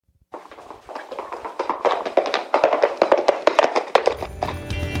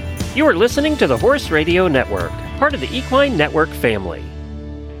You are listening to the Horse Radio Network, part of the Equine Network family.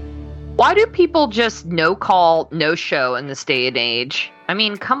 Why do people just no call, no show in this day and age? I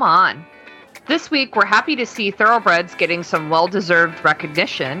mean, come on. This week, we're happy to see thoroughbreds getting some well-deserved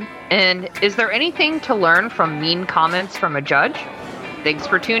recognition. And is there anything to learn from mean comments from a judge? Thanks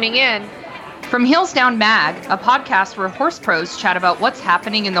for tuning in. From Heels Down Mag, a podcast where horse pros chat about what's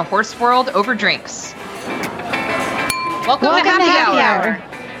happening in the horse world over drinks. Welcome to Happy Hour.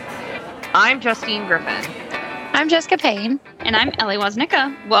 I'm Justine Griffin. I'm Jessica Payne. And I'm Ellie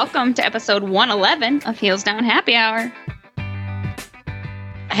Woznicka. Welcome to episode 111 of Heels Down Happy Hour.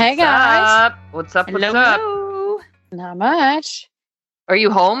 Hey, guys. What's up? Hello. Not much. Are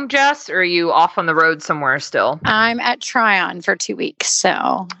you home, Jess, or are you off on the road somewhere still? I'm at Tryon for 2 weeks,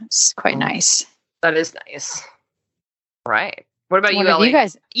 so it's quite nice. That is nice. Right. What about you, What have Ellie? you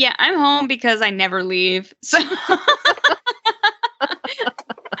guys? Yeah, I'm home because I never leave. So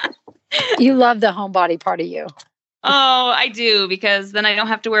You love the homebody part of you. Oh, I do, because then I don't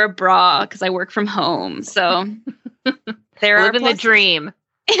have to wear a bra because I work from home. So there are Living the pluses. dream.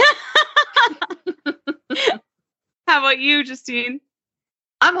 How about you, Justine?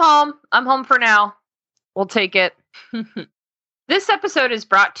 I'm home. I'm home for now. We'll take it. This episode is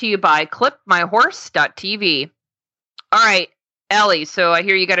brought to you by clipmyhorse.tv. All right, Ellie, so I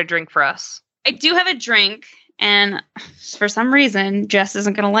hear you got a drink for us. I do have a drink, and for some reason, Jess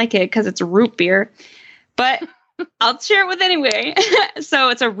isn't going to like it because it's root beer. But I'll share it with anyway. So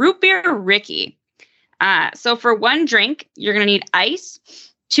it's a root beer Ricky. So for one drink, you're going to need ice,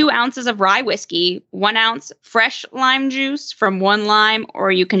 2 ounces of rye whiskey, 1 ounce fresh lime juice from one lime,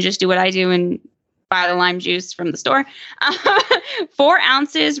 or you can just do what I do and buy the lime juice from the store. 4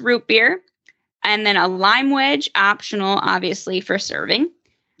 ounces root beer, and then a lime wedge, optional, obviously, for serving.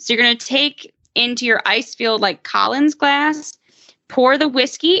 So you're going to take into your ice-filled, like, Collins glass, pour the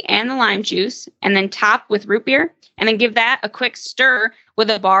whiskey and the lime juice, and then top with root beer, and then give that a quick stir with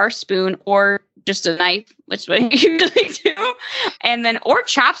a bar, spoon, or just a knife, which is what you usually do. And then, or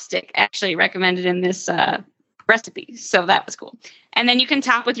chopstick, actually recommended in this recipe. So that was cool. And then you can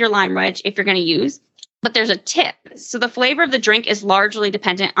top with your lime wedge if you're going to use. But there's a tip. So the flavor of the drink is largely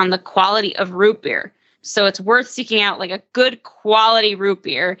dependent on the quality of root beer. So it's worth seeking out like a good quality root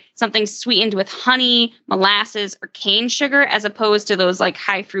beer, something sweetened with honey, molasses, or cane sugar, as opposed to those like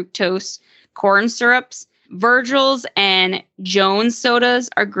high fructose corn syrups. Virgil's and Jones sodas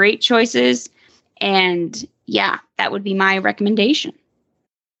are great choices. And yeah, that would be my recommendation.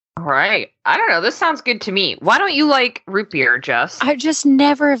 All right. I don't know. This sounds good to me. Why don't you like root beer, Jess? I just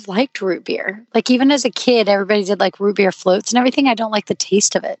never have liked root beer. Like, even as a kid, everybody did like root beer floats and everything. I don't like the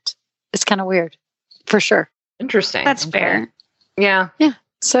taste of it. It's kind of weird, for sure. Interesting. That's fair. Yeah. Yeah.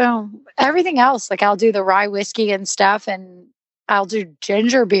 So everything else, like I'll do the rye whiskey and stuff, and I'll do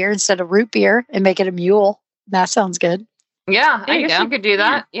ginger beer instead of root beer and make it a mule. That sounds good. Yeah. There I you guess go. you could do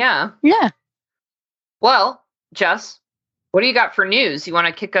that. Yeah. Yeah. Well, Jess, what do you got for news? You want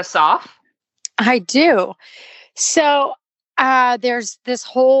to kick us off? I do. So there's this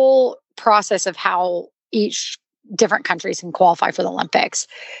whole process of how each different countries can qualify for the Olympics.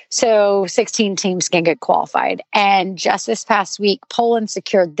 So 16 teams can get qualified. And just this past week, Poland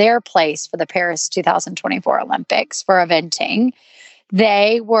secured their place for the Paris 2024 Olympics for eventing.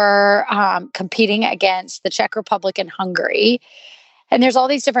 They were competing against the Czech Republic and Hungary. And there's all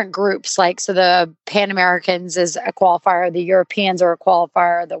these different groups, like, so the Pan Americans is a qualifier, the Europeans are a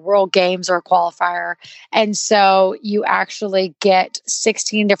qualifier, the World Games are a qualifier. And so you actually get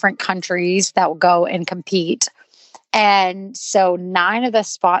 16 different countries that will go and compete. And so 9 of the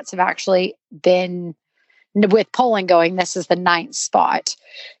spots have actually been, with Poland going, this is the 9th spot.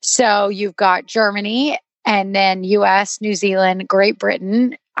 So you've got Germany, and then US, New Zealand, Great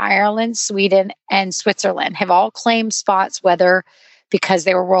Britain, Ireland, Sweden, and Switzerland have all claimed spots, whether because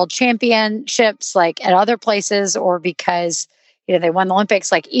they were world championships like at other places, or because, you know, they won the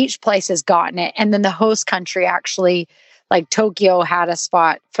Olympics. Like, each place has gotten it. And then the host country actually, like Tokyo had a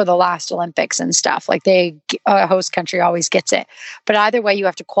spot for the last Olympics and stuff. Like, a host country always gets it. But either way, you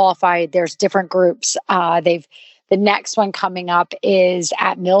have to qualify. There's different groups. The next one coming up is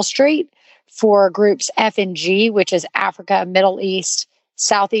at Mill Street for groups F and G, which is Africa, Middle East,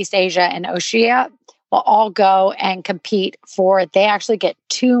 Southeast Asia, and Oceania. Will all go and compete for, they actually get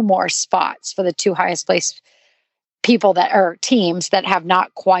 2 more spots for the 2 highest placed people that are teams that have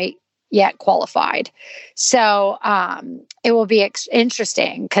not quite yet qualified. So it will be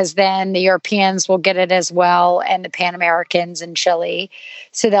interesting, because then the Europeans will get it as well, and the Pan Americans in Chile.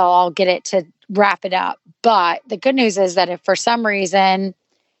 So they'll all get it to wrap it up. But the good news is that if for some reason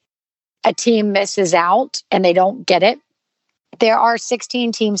a team misses out and they don't get it, There are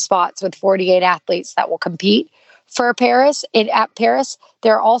 16 team spots with 48 athletes that will compete for Paris. At Paris,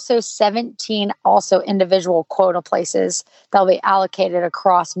 there are also 17 individual quota places that will be allocated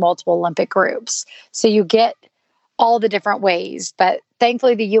across multiple Olympic groups. So you get all the different ways. But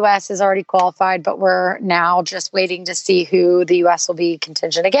thankfully, the U.S. is already qualified, but we're now just waiting to see who the U.S. will be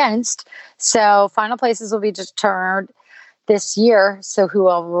contingent against. So final places will be determined this year. So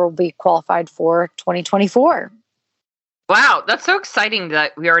whoever will be qualified for 2024. Wow, that's so exciting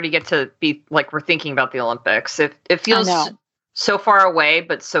that we already get to be like we're thinking about the Olympics. It feels so far away,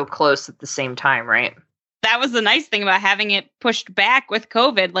 but so close at the same time, right? That was the nice thing about having it pushed back with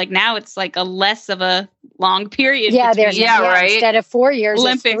COVID. Like now it's like a less of a long period. Yeah, right. Instead of 4 years,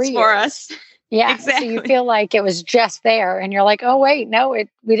 Olympics it's 3 for years. us. Yeah, exactly. So you feel like it was just there, and you're like, oh wait, no,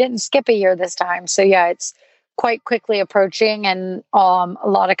 we didn't skip a year this time. So yeah, it's quite quickly approaching, and a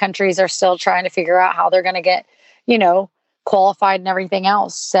lot of countries are still trying to figure out how they're going to get, qualified and everything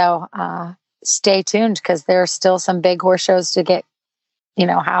else. So stay tuned because there's still some big horse shows to get,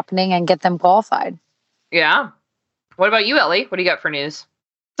 happening and get them qualified. Yeah. What about you, Ellie? What do you got for news?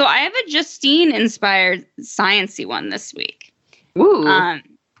 So I have a Justine-inspired sciencey one this week. Ooh.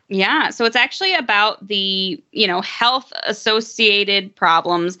 Yeah. So it's actually about the, health-associated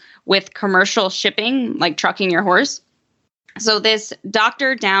problems with commercial shipping, like trucking your horse. So this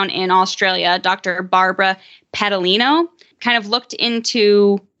doctor down in Australia, Dr. Barbara Padalino, kind of looked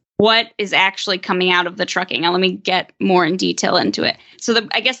into what is actually coming out of the trucking. Now, let me get more in detail into it. So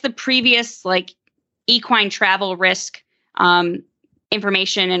I guess the previous equine travel risk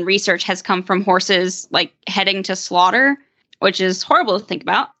information and research has come from horses heading to slaughter, which is horrible to think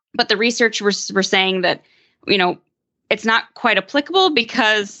about. But the researchers were saying that, it's not quite applicable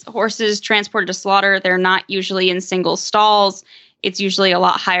because horses transported to slaughter, they're not usually in single stalls. It's usually a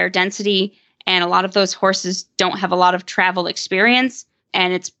lot higher density. And a lot of those horses don't have a lot of travel experience.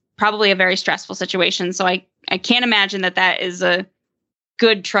 And it's probably a very stressful situation. So I can't imagine that is a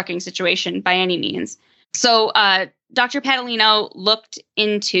good trucking situation by any means. So Dr. Padalino looked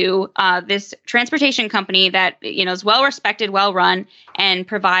into this transportation company that is well respected, well run, and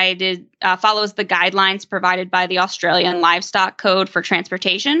provided follows the guidelines provided by the Australian Livestock Code for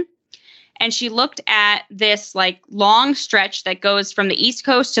Transportation. And she looked at this long stretch that goes from the east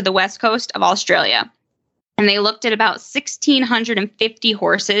coast to the west coast of Australia. And they looked at about 1,650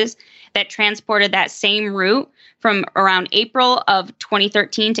 horses that transported that same route from around April of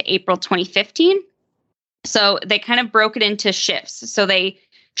 2013 to April 2015. So they kind of broke it into shifts. So they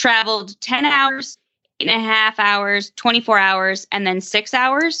traveled 10 hours, 8.5 hours, 24 hours, and then 6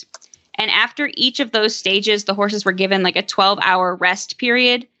 hours. And after each of those stages, the horses were given a 12-hour rest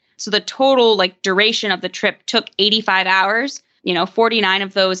period. So the total duration of the trip took 85 hours, 49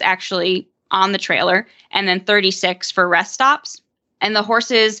 of those actually on the trailer, and then 36 for rest stops. And the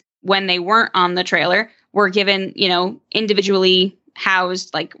horses, when they weren't on the trailer, were given, individually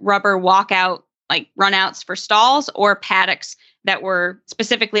housed rubber walkout, runouts for stalls or paddocks that were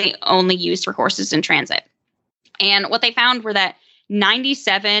specifically only used for horses in transit. And what they found were that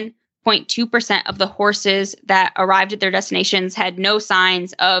 97.2% of the horses that arrived at their destinations had no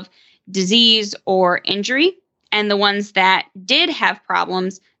signs of disease or injury. And the ones that did have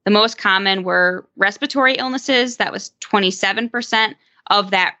problems, the most common were respiratory illnesses. That was 27%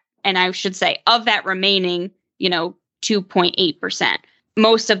 of that. And I should say of that remaining, 2.8%.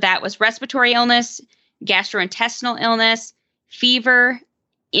 Most of that was respiratory illness, gastrointestinal illness, fever,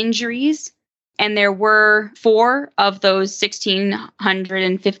 injuries. And there were 4 of those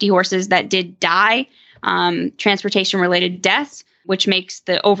 1,650 horses that did die, transportation-related deaths, which makes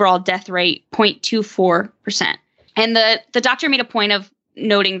the overall death rate 0.24%. And the doctor made a point of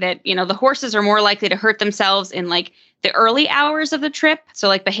noting that, the horses are more likely to hurt themselves in the early hours of the trip.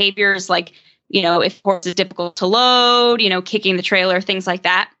 So behaviors if horse is difficult to load, kicking the trailer, things like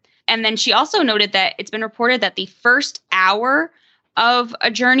that. And then she also noted that it's been reported that the first hour of a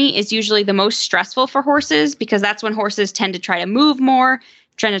journey is usually the most stressful for horses because that's when horses tend to try to move more,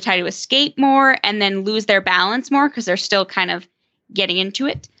 trying to try to escape more, and then lose their balance more because they're still kind of getting into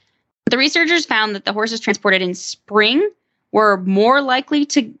it. The researchers found that the horses transported in spring were more likely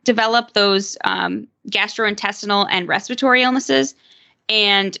to develop those gastrointestinal and respiratory illnesses.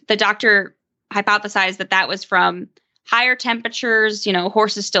 And the doctor hypothesized that was from higher temperatures,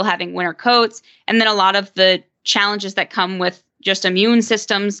 horses still having winter coats, and then a lot of the challenges that come with just immune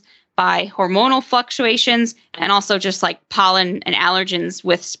systems by hormonal fluctuations and also just pollen and allergens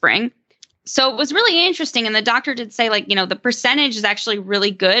with spring. So it was really interesting. And the doctor did say the percentage is actually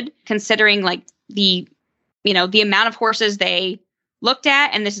really good considering the amount of horses they looked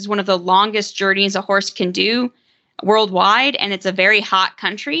at. And this is one of the longest journeys a horse can do worldwide, and it's a very hot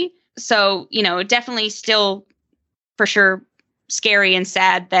country. So, definitely still for sure scary and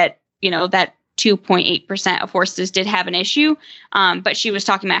sad that, that 2.8% of horses did have an issue. But she was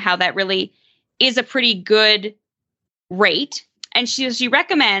talking about how that really is a pretty good rate. And she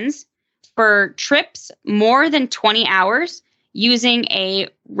recommends for trips more than 20 hours using a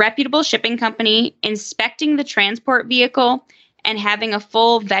reputable shipping company, inspecting the transport vehicle, and having a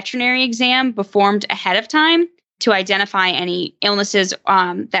full veterinary exam performed ahead of time to identify any illnesses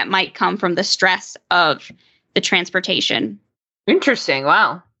that might come from the stress of the transportation. Interesting.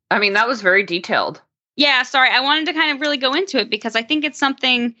 Wow. I mean, that was very detailed. Yeah, sorry. I wanted to kind of really go into it because I think it's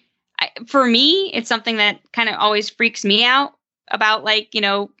something, for me, it's something that kind of always freaks me out about,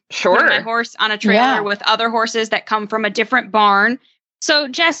 putting my horse on a trailer with other horses that come from a different barn. So,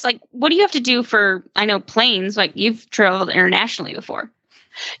 Jess, what do you have to do for, I know, planes? You've traveled internationally before.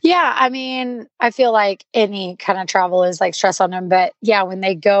 Yeah, I mean, I feel like any kind of travel is stress on them. But yeah, when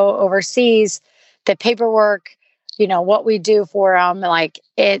they go overseas, the paperwork, what we do for them,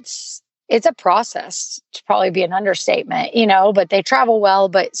 it's a process to probably be an understatement, but they travel well.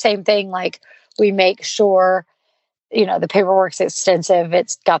 But same thing, we make sure, the paperwork's extensive.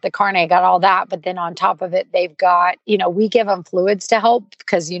 It's got the carnet, got all that. But then on top of it, they've got, we give them fluids to help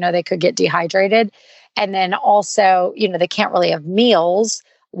because, they could get dehydrated. And then also, they can't really have meals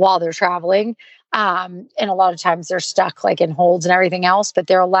while they're traveling. And a lot of times they're stuck in holds and everything else, but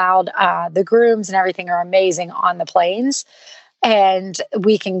they're allowed, the grooms and everything are amazing on the planes. And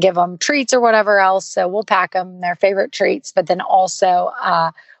we can give them treats or whatever else. So we'll pack them their favorite treats, but then also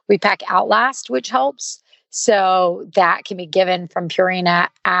we pack Outlast, which helps. So that can be given from Purina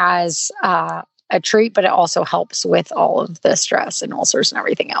as a treat, but it also helps with all of the stress and ulcers and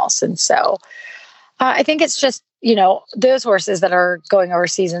everything else. And so I think it's just, those horses that are going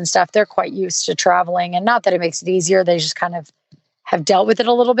overseas and stuff, they're quite used to traveling, and not that it makes it easier. They just kind of have dealt with it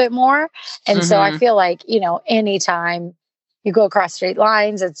a little bit more. And so I feel like, anytime you go across straight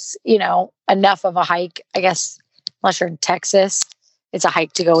lines, it's, enough of a hike, I guess, unless you're in Texas, it's a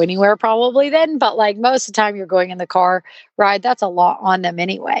hike to go anywhere probably then. But most of the time you're going in the car ride, that's a lot on them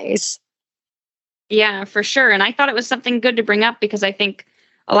anyways. Yeah, for sure. And I thought it was something good to bring up because I think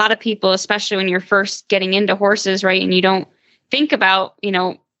a lot of people, especially when you're first getting into horses, right, and you don't think about,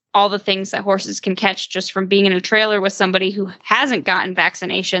 all the things that horses can catch just from being in a trailer with somebody who hasn't gotten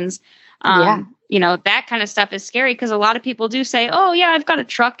vaccinations. That kind of stuff is scary because a lot of people do say, oh, yeah, I've got a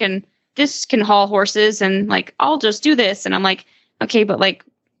truck and this can haul horses and I'll just do this. And I'm like, okay, but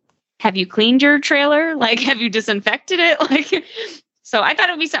have you cleaned your trailer? Have you disinfected it? So I thought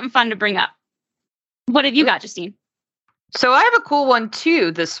it would be something fun to bring up. What have you got, Justine? So I have a cool one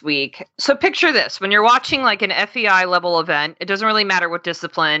too this week. So picture this. When you're watching an FEI level event, it doesn't really matter what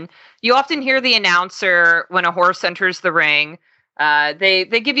discipline. You often hear the announcer when a horse enters the ring.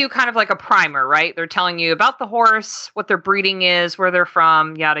 They give you kind of a primer, right? They're telling you about the horse, what their breeding is, where they're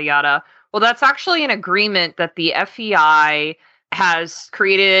from, yada, yada. Well, that's actually an agreement that the FEI has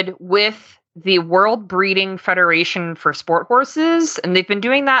created with the World Breeding Federation for Sport Horses. And they've been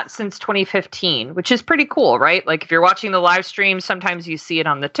doing that since 2015, which is pretty cool, right? If you're watching the live stream, sometimes you see it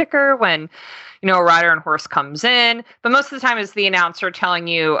on the ticker when, a rider and horse comes in. But most of the time it's the announcer telling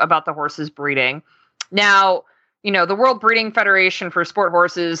you about the horse's breeding. Now, the World Breeding Federation for Sport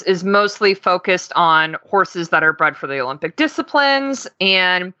Horses is mostly focused on horses that are bred for the Olympic disciplines.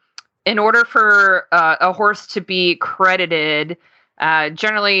 And in order for a horse to be credited,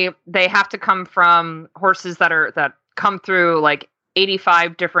 generally they have to come from horses that come through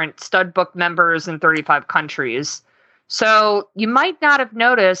 85 different stud book members in 35 countries. So you might not have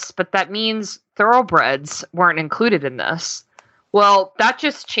noticed, but that means thoroughbreds weren't included in this. Well, that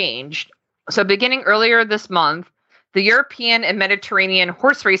just changed. So beginning earlier this month, the European and Mediterranean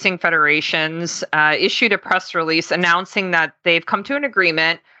Horse Racing Federations issued a press release announcing that they've come to an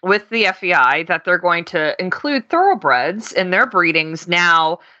agreement with the FEI that they're going to include thoroughbreds in their breedings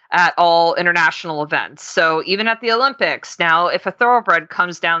now at all international events. So even at the Olympics, now if a thoroughbred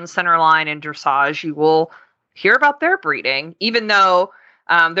comes down the center line in dressage, you will hear about their breeding, even though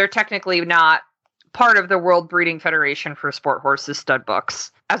they're technically not part of the World Breeding Federation for Sport Horses stud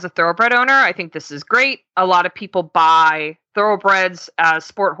books. As a thoroughbred owner, I think this is great. A lot of people buy thoroughbreds as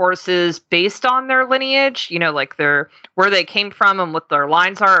sport horses based on their lineage, where they came from and what their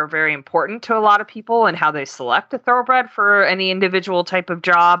lines are very important to a lot of people and how they select a thoroughbred for any individual type of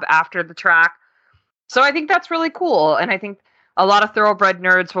job after the track. So I think that's really cool. And I think a lot of thoroughbred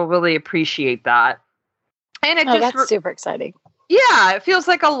nerds will really appreciate that. And that's super exciting. Yeah, it feels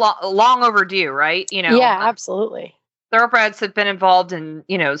like a long overdue, right? Yeah, absolutely. Thoroughbreds have been involved in,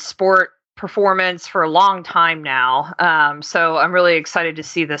 sport performance for a long time now. So I'm really excited to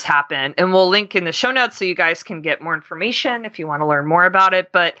see this happen. And we'll link in the show notes so you guys can get more information if you want to learn more about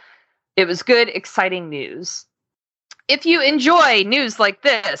it. But it was good, exciting news. If you enjoy news like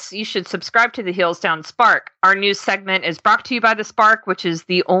this, you should subscribe to the Heels Down Spark. Our news segment is brought to you by The Spark, which is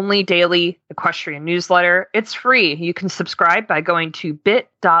the only daily equestrian newsletter. It's free. You can subscribe by going to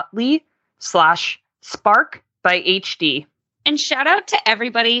bit.ly/spark by HD. And shout out to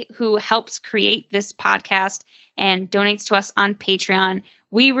everybody who helps create this podcast and donates to us on Patreon.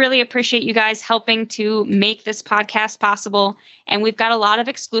 We really appreciate you guys helping to make this podcast possible. And we've got a lot of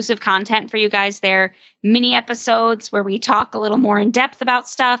exclusive content for you guys there. Mini episodes where we talk a little more in depth about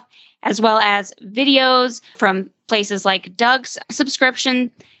stuff, as well as videos from places like Doug's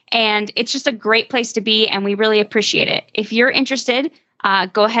subscription. And it's just a great place to be, and we really appreciate it. If you're interested,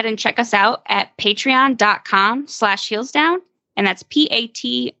 go ahead and check us out at patreon.com/heelsdown. And that's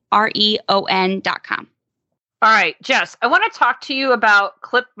patreon.com. All right, Jess, I want to talk to you about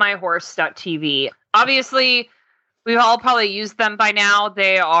clipmyhorse.tv. Obviously, we've all probably used them by now.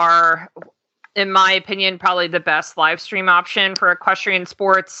 They are, in my opinion, probably the best live stream option for equestrian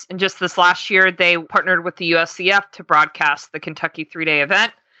sports. And just this last year, they partnered with the USCF to broadcast the Kentucky 3-day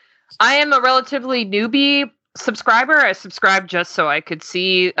event. I am a relatively newbie subscriber. I subscribed just so I could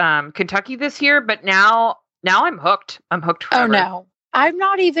see Kentucky this year, but now I'm hooked. I'm hooked forever. Oh, no. I'm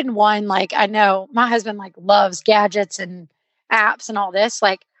not even one, like, I know my husband, like, loves gadgets and apps and all this.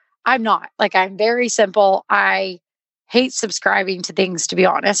 Like, I'm not. Like, I'm very simple. I hate subscribing to things, to be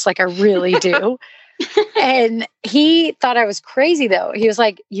honest. Like, I really do. And he thought I was crazy, though. He was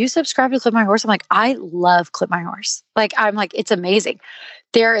like, you subscribe to Clip My Horse? I'm like, I love Clip My Horse. Like, I'm like, it's amazing.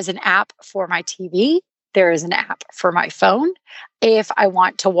 There is an app for my TV. There is an app for my phone. If I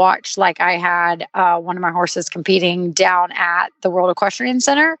want to watch, like I had one of my horses competing down at the World Equestrian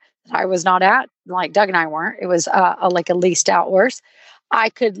Center that I was not at, like Doug and I weren't. It was like a leased out horse. I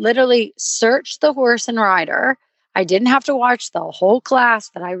could literally search the horse and rider. I didn't have to watch the whole class,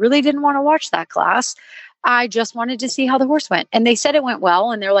 but I really didn't want to watch that class. I just wanted to see how the horse went. And they said it went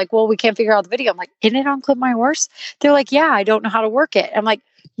well. And they're like, well, we can't figure out the video. I'm like, isn't it on Clip My Horse? They're like, yeah, I don't know how to work it. I'm like,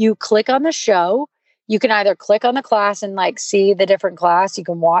 you click on the show. You can either click on the class and like see the different class. You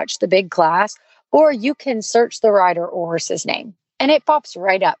can watch the big class, or you can search the rider or horse's name and it pops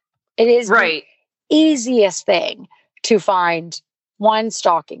right up. It is right. The easiest thing to find. One,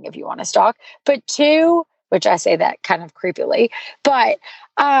 stalking if you want to stalk, but two, which I say that kind of creepily, but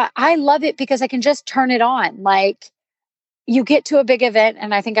I love it because I can just turn it on. Like, you get to a big event,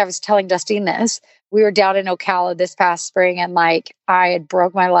 and I think I was telling Justine this. We were down in Ocala this past spring, and like I had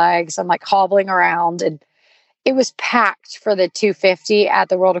broke my legs. I'm like hobbling around, and it was packed for the 250 at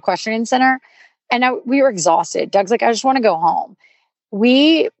the World Equestrian Center. And we were exhausted. Doug's like, I just want to go home.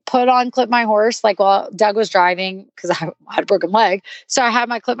 We put on Clip My Horse, like while Doug was driving, because I had a broken leg. So I had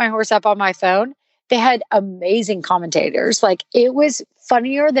my Clip My Horse up on my phone. They had amazing commentators. Like, it was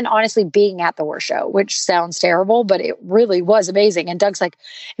funnier than honestly being at the horse show, which sounds terrible, but it really was amazing. And Doug's like,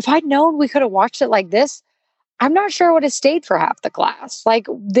 if I'd known we could have watched it like this, I'm not sure I would have stayed for half the class. Like,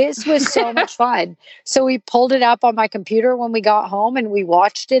 this was so much fun. So we pulled it up on my computer when we got home, and we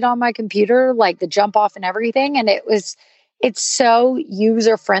watched it on my computer, like the jump off and everything. And it's so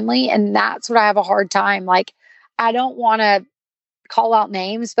user friendly. And that's what I have a hard time. Like, I don't want to call out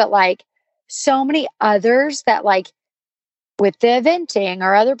names, but like so many others that like with the eventing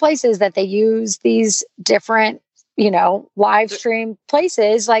or other places that they use these different, live stream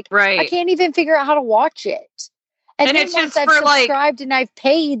places. Like, right. I can't even figure out how to watch it. And then it's once just I've for subscribed and I've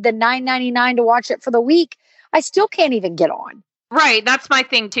paid the $9.99 to watch it for the week, I still can't even get on. Right. That's my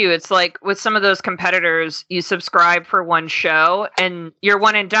thing too. It's like with some of those competitors, you subscribe for one show and you're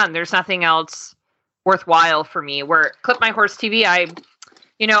one and done. There's nothing else worthwhile for me. Where Clip My Horse TV,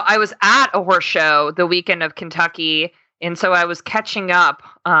 I was at a horse show the weekend of Kentucky. And so I was catching up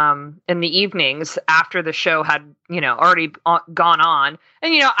in the evenings after the show had, already gone on.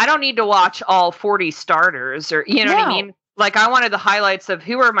 And, I don't need to watch all 40 starters or, what I mean? Like, I wanted the highlights of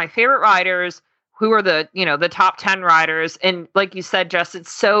who are my favorite riders, who are the, the top 10 riders. And like you said, Jess,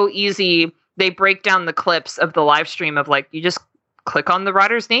 it's so easy. They break down the clips of the live stream of like, you just click on the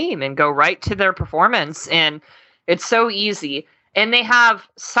rider's name and go right to their performance. And it's so easy. And they have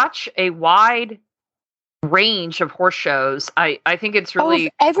such a wide range of horse shows. I think it's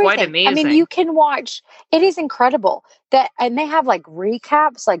really quite amazing. I mean, you can watch, it is incredible and they have like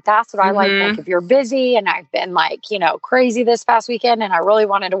recaps. Like, that's what I like. Like, if you're busy and I've been like, crazy this past weekend and I really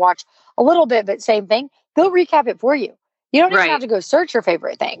wanted to watch a little bit, but same thing, they'll recap it for you. You don't even have to go search your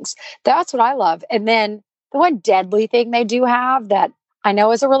favorite things. That's what I love. And then the one deadly thing they do have that I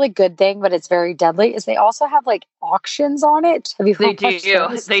know is a really good thing, but it's very deadly, is they also have like auctions on it. Have you They watched do.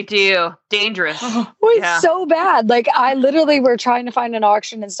 those? They do. Dangerous. Oh, it's Yeah. so bad. Like I literally were trying to find an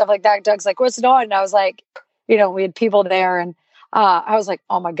auction and stuff like that. Doug's like, "What's it on?" And I was like, we had people there, and I was like,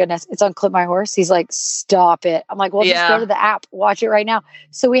 "Oh my goodness, it's on Clip My Horse." He's like, "Stop it!" I'm like, "Well, just go to the app, watch it right now."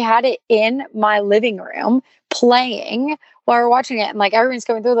 So we had it in my living room playing while we're watching it, and like everyone's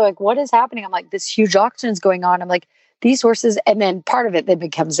coming through. They're like, "What is happening?" I'm like, "This huge auction is going on." I'm like, "These horses," and then part of it then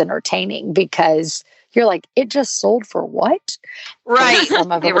becomes entertaining because you're like, "It just sold for what?" Right.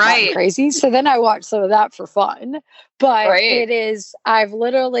 Some of them Right. are crazy. So then I watched some of that for fun. But it is,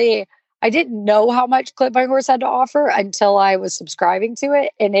 I didn't know how much Clip My Horse had to offer until I was subscribing to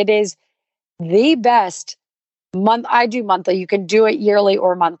it. And it is the best month. I do monthly. You can do it yearly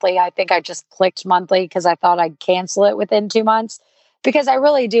or monthly. I think I just clicked monthly because I thought I'd cancel it within 2 months. Because I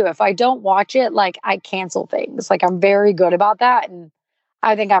really do. If I don't watch it, like I cancel things. Like I'm very good about that. And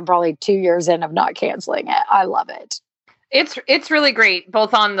I think I'm probably 2 years in of not canceling it. I love it. It's really great,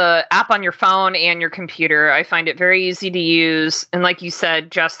 both on the app on your phone and your computer. I find it very easy to use. And like you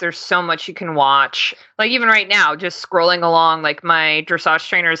said, Jess, there's so much you can watch. Like even right now, just scrolling along, like my dressage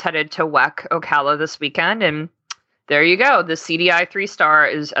trainer is headed to WEC Ocala this weekend. And there you go. The CDI 3-star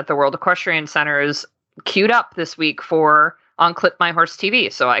is at the World Equestrian Center is queued up this week for on Clip My Horse TV,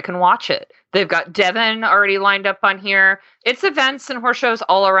 so I can watch it. They've got Devon already lined up on here. It's events and horse shows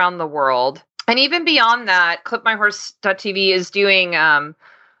all around the world. And even beyond that, ClipMyHorse.tv is doing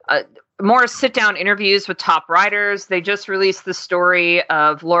more sit-down interviews with top riders. They just released the story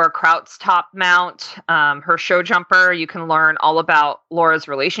of Laura Kraut's top mount, her show jumper. You can learn all about Laura's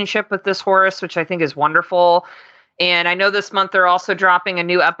relationship with this horse, which I think is wonderful. And I know this month they're also dropping a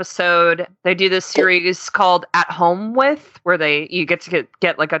new episode. They do this series called At Home With, where you get to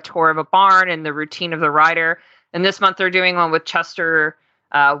get like a tour of a barn and the routine of the rider. And this month they're doing one with Chester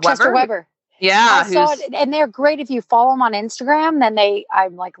Weber. Chester Weber. Yeah. I saw it, and they're great. If you follow them on Instagram, then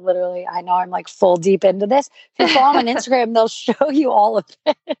I'm like literally, I know I'm like full deep into this. If you follow them on Instagram, they'll show you all of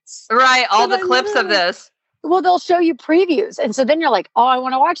this. Right. All the clips of this. Well, they'll show you previews. And so then you're like, oh, I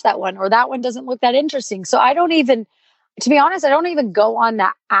want to watch that one, or that one doesn't look that interesting. So I don't even, to be honest, I don't even go on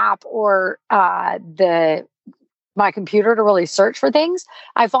that app or my computer to really search for things.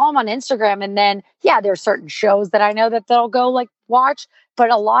 I follow them on Instagram, and then, there's certain shows that I know that they'll go like watch,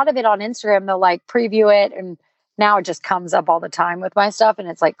 but a lot of it on Instagram, they'll like preview it. And now it just comes up all the time with my stuff. And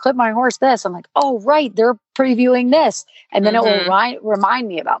it's like, Clip My Horse this. I'm like, oh, right. They're previewing this. And then it will remind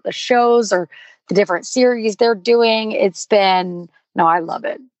me about the shows or the different series they're doing. I love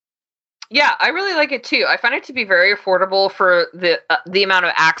it. Yeah, I really like it too. I find it to be very affordable for the amount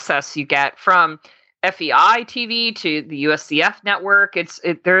of access you get from FEI TV to the USCF network.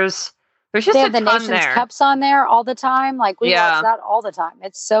 There's just they have a the ton Nations there. Cups on there all the time. Like we watch that all the time.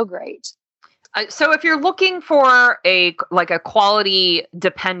 It's so great. So if you're looking for a quality,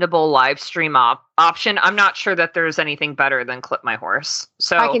 dependable live stream option, I'm not sure that there's anything better than Clip My Horse.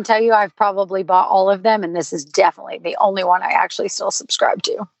 So I can tell you I've probably bought all of them, and this is definitely the only one I actually still subscribe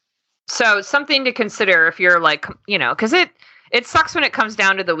to. So something to consider if you're like, because it sucks when it comes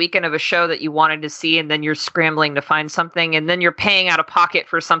down to the weekend of a show that you wanted to see, and then you're scrambling to find something, and then you're paying out of pocket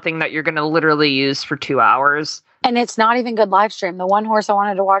for something that you're going to literally use for 2 hours. And it's not even good live stream. The one horse I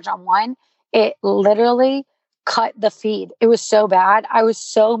wanted to watch on one, it literally cut the feed. It was so bad. I was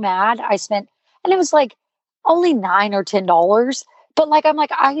so mad. And it was like only $9 or $10. But I'm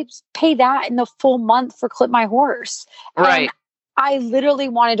like, I pay that in the full month for Clip My Horse. Right. And I literally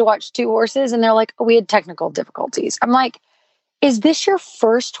wanted to watch 2 horses, and they're like, we had technical difficulties. I'm like, is this your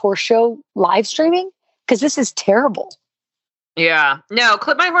first horse show live streaming? Because this is terrible. Yeah. No,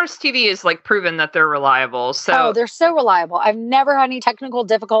 Clip My Horse TV is proven that they're reliable. So they're so reliable. I've never had any technical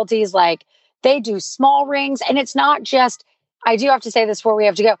difficulties. Like they do small rings, and it's not just, I do have to say this before we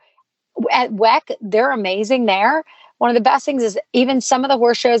have to go. At WEC, they're amazing there. One of the best things is even some of the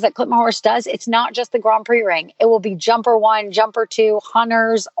horse shows that Clip My Horse does, it's not just the Grand Prix ring. It will be jumper 1, jumper 2,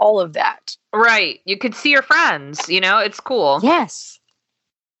 hunters, all of that. Right. You could see your friends, it's cool. Yes.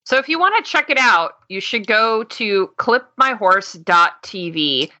 So if you want to check it out, you should go to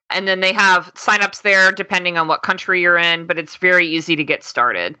clipmyhorse.tv, and then they have signups there depending on what country you're in, but it's very easy to get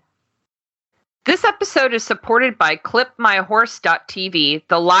started. This episode is supported by clipmyhorse.tv,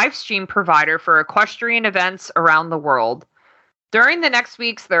 the live stream provider for equestrian events around the world. During the next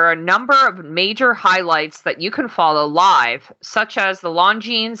weeks, there are a number of major highlights that you can follow live, such as the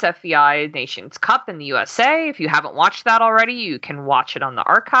Longines FEI Nations Cup in the USA. If you haven't watched that already, you can watch it on the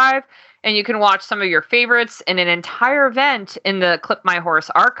archive, and you can watch some of your favorites in an entire event in the Clip My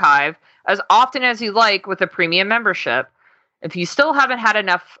Horse archive as often as you like with a premium membership. If you still haven't had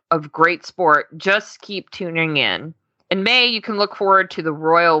enough of great sport, just keep tuning in. In May, you can look forward to the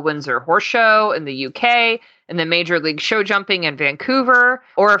Royal Windsor Horse Show in the UK and the Major League Show Jumping in Vancouver.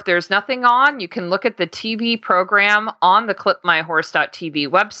 Or if there's nothing on, you can look at the TV program on the clipmyhorse.tv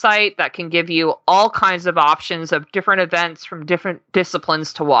website that can give you all kinds of options of different events from different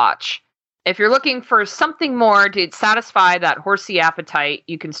disciplines to watch. If you're looking for something more to satisfy that horsey appetite,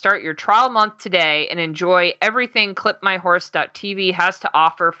 you can start your trial month today and enjoy everything clipmyhorse.tv has to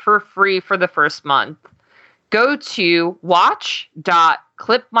offer for free for the first month. Go to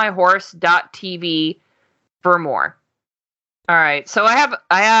watch.clipmyhorse.tv for more. All right, so I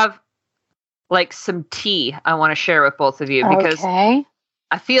have like some tea I want to share with both of you because I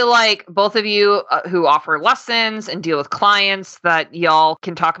feel like both of you who offer lessons and deal with clients that y'all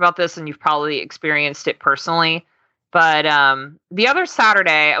can talk about this and you've probably experienced it personally. But the other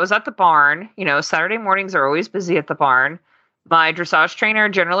Saturday, I was at the barn. You know, Saturday mornings are always busy at the barn. My dressage trainer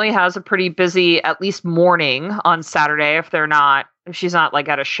generally has a pretty busy, at least morning on Saturday if she's not like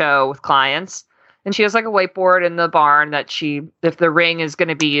at a show with clients. And she has like a whiteboard in the barn that if the ring is going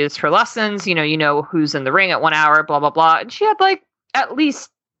to be used for lessons, you know who's in the ring at 1 hour, blah, blah, blah. And she had like at least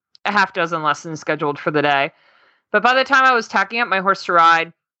a half dozen lessons scheduled for the day. But by the time I was tacking up my horse to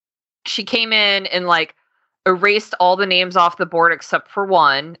ride, she came in and like erased all the names off the board except for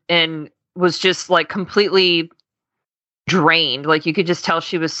one and was just like completely drained. Like you could just tell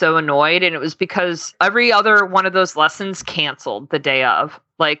she was so annoyed. And it was because every other one of those lessons canceled the day of.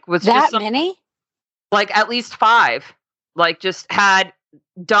 Like with that many? Like at least 5. Like just had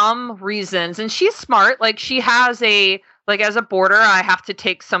dumb reasons. And she's smart. Like she has as a boarder, I have to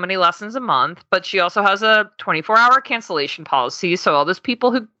take so many lessons a month, but she also has a 24-hour cancellation policy. So all those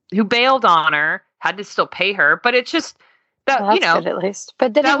people who bailed on her had to still pay her. But it's just that, well, that's good at least.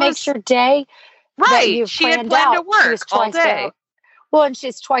 But then it makes your day right. She had planned to work all day. Well, and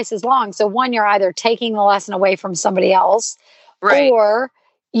she's twice as long. So one, you're either taking the lesson away from somebody else, right, or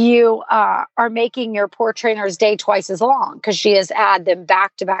you are making your poor trainer's day twice as long because she has add them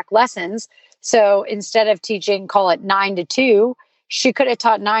back-to-back lessons. So instead of teaching, call it 9 to 2, she could have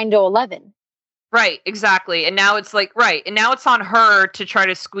taught 9 to 11. Right, exactly. And now it's like, right. And now it's on her to try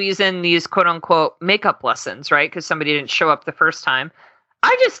to squeeze in these quote unquote makeup lessons, right? Because somebody didn't show up the first time.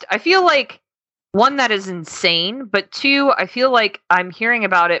 I feel like, one, that is insane. But 2, I feel like I'm hearing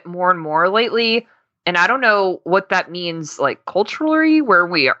about it more and more lately. And I don't know what that means, like culturally, where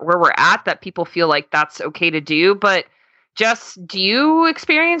we're at, that people feel like that's okay to do. But Jess, do you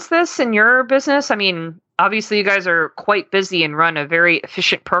experience this in your business? I mean, obviously you guys are quite busy and run a very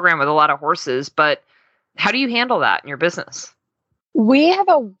efficient program with a lot of horses, but how do you handle that in your business? We have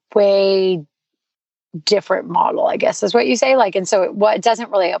a way different model, I guess is what you say. Like, and so it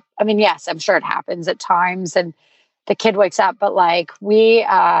doesn't really, I mean, yes, I'm sure it happens at times and the kid wakes up, but like we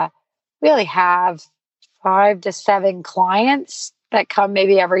only have 5 to 7 clients that come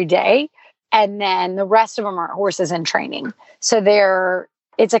maybe every day. And then the rest of them are horses in training. So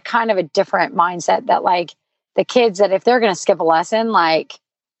it's a kind of a different mindset that like the kids that if they're going to skip a lesson, like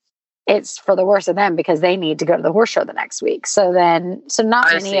it's for the worst of them because they need to go to the horse show the next week. So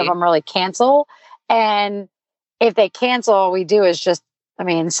not many of them really cancel. And if they cancel, all we do is just,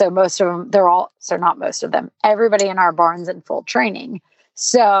 so most of them, not most of them, everybody in our barn's in full training.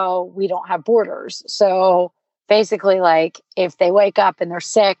 So we don't have boarders. So basically, like if they wake up and they're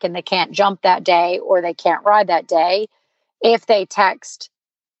sick and they can't jump that day or they can't ride that day, if they text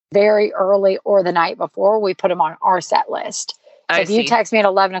very early or the night before, we put them on our set list. So if you text me at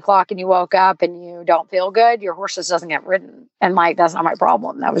 11 o'clock and you woke up and you don't feel good, your horse just doesn't get ridden. And like, that's not my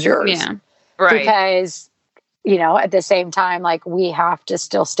problem. That was yours. Yeah. Right. Because, at the same time, like we have to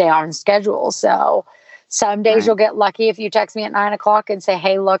still stay on schedule. So some days you'll get lucky if you text me at 9 o'clock and say,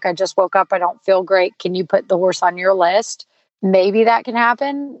 hey, look, I just woke up. I don't feel great. Can you put the horse on your list? Maybe that can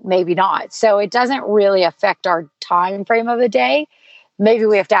happen. Maybe not. So it doesn't really affect our time frame of the day. Maybe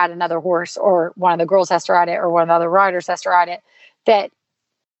we have to add another horse or one of the girls has to ride it or one of the other riders has to ride it. That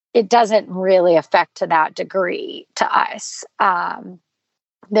it doesn't really affect to that degree to us.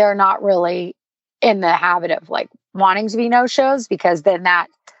 They're not really in the habit of like wanting to be no-shows because then at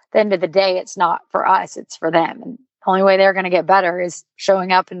the end of the day, it's not for us, it's for them. And the only way they're going to get better is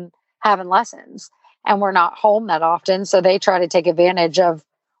showing up and having lessons. And we're not home that often. So they try to take advantage of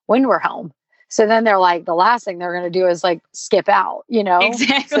when we're home. So then they're like, the last thing they're going to do is like skip out,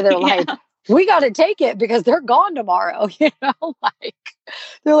 Exactly. So they're like, we got to take it because they're gone tomorrow, like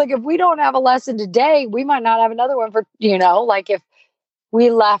they're like, if we don't have a lesson today, we might not have another one for, like if we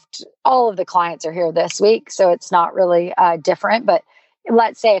left, all of the clients are here this week. So it's not really different, but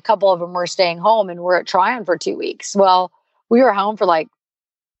let's say a couple of them were staying home and we're at Tryon for 2 weeks. Well, we were home for like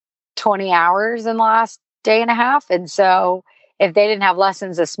 20 hours in the last day and a half. And so if they didn't have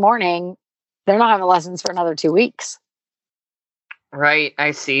lessons this morning, they're not having lessons for another 2 weeks. Right.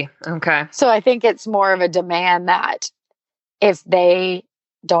 I see. Okay. So I think it's more of a demand that if they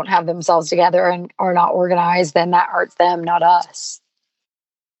don't have themselves together and are not organized, then that hurts them, not us.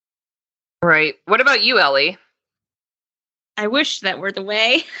 Right. What about you, Ellie? I wish that were the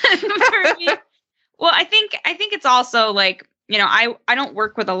way for me. Well, I think it's also like, you know, I don't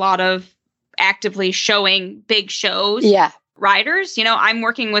work with a lot of actively showing big shows. Yeah. Riders, you know, I'm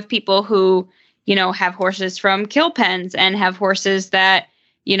working with people who, you know, have horses from kill pens and have horses that,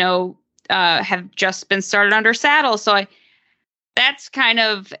 you know, have just been started under saddle. So that's kind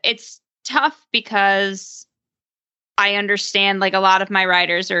of, it's tough because I understand like a lot of my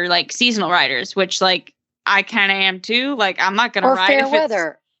riders are like seasonal riders, which like I kind of am too. Like I'm not going to ride fair if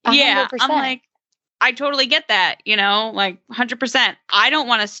weather. it's, 100%. yeah, I'm like, I totally get that, you know, like 100%. I don't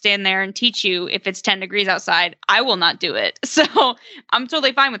want to stand there and teach you if it's 10 degrees outside. I will not do it. So I'm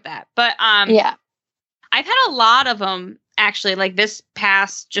totally fine with that. But yeah, I've had a lot of them actually, like the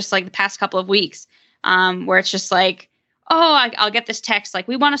past couple of weeks, where it's just like, oh, I'll get this text like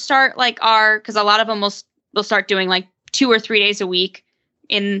we want to start like because a lot of them will start doing like 2 or 3 days a week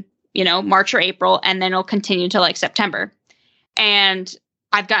in, you know, March or April, and then it'll continue to like September. And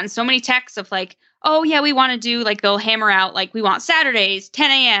I've gotten so many texts of like, oh yeah, we want to do like, they'll hammer out like we want Saturdays 10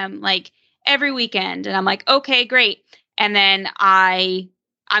 a.m. like every weekend, and I'm like, okay, great. And then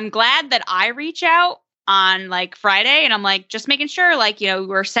I'm glad that I reach out on like Friday, and I'm like just making sure like, you know,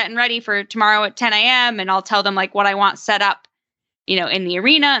 we're set and ready for tomorrow at 10 a.m. and I'll tell them like what I want set up, you know, in the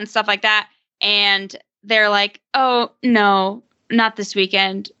arena and stuff like that. And they're like, oh no, not this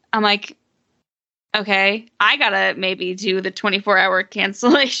weekend. I'm like, okay, I gotta maybe do the 24-hour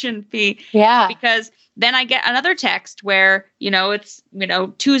cancellation fee. Yeah. Because then I get another text where, you know, it's, you know,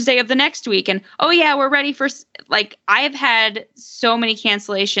 Tuesday of the next week. And, oh yeah, we're ready for, like, I've had so many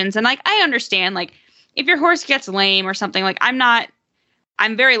cancellations. And like, I understand, like, if your horse gets lame or something, like,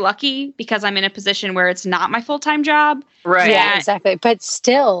 I'm very lucky because I'm in a position where it's not my full-time job. Right. Yeah, exactly. But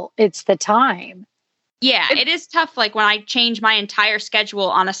still, it's the time. Yeah, it is tough. Like when I change my entire schedule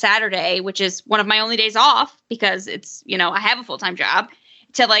on a Saturday, which is one of my only days off because it's, you know, I have a full-time job,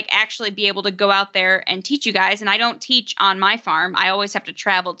 to like actually be able to go out there and teach you guys. And I don't teach on my farm. I always have to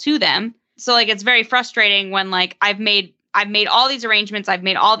travel to them. So like, it's very frustrating when like I've made all these arrangements, I've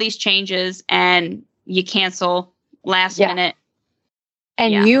made all these changes, and you cancel last minute.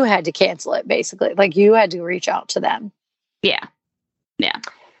 And you had to cancel it basically. Like you had to reach out to them. Yeah. Yeah.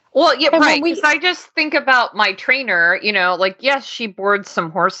 Well, yeah, right. Because I just think about my trainer, you know, like, yes, she boards some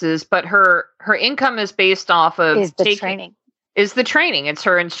horses, but her income is based off of training. Is the training. It's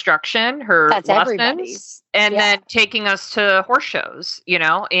her instruction, her lessons, and then taking us to horse shows, you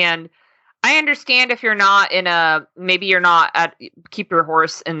know. And I understand if you're not maybe you're not at Keep Your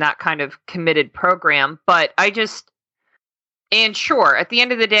Horse in that kind of committed program, but and sure, at the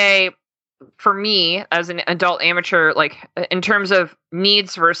end of the day, for me as an adult amateur, like in terms of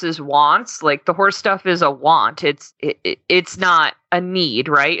needs versus wants, like the horse stuff is a want. It's not a need,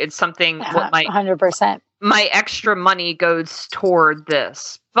 right? It's something. 100%. My extra money goes toward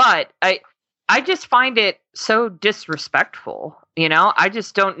this, but I just find it so disrespectful. You know, I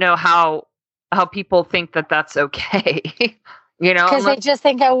just don't know how people think that that's okay. You know, because they just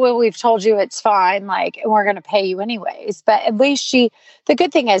think, oh, well, we've told you it's fine, like, and we're going to pay you anyways. But at least the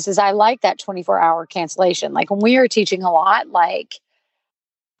good thing is I like that 24-hour cancellation. Like when we were teaching a lot, like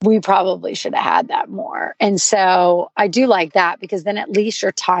we probably should have had that more. And so I do like that because then at least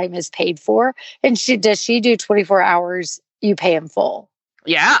your time is paid for. And does she do 24 hours? You pay him full.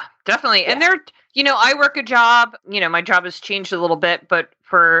 Yeah, definitely. Yeah. And you know, I work a job, you know, my job has changed a little bit, but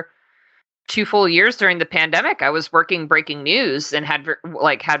for 2 full years during the pandemic, I was working breaking news and had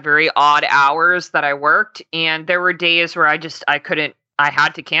very odd hours that I worked. And there were days where I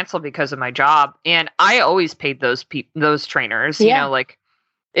had to cancel because of my job. And I always paid those trainers, you know, like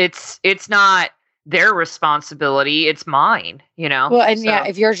it's not their responsibility. It's mine, you know? Well, and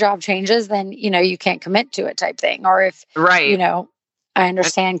if your job changes, then, you know, you can't commit to it type thing. Or if, you know, I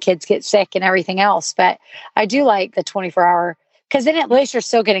understand kids get sick and everything else, but I do like the 24-hour. Because then at least you're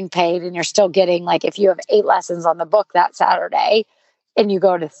still getting paid and you're still getting, like, if you have 8 lessons on the book that Saturday and you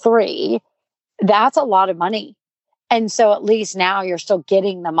go to 3, that's a lot of money. And so at least now you're still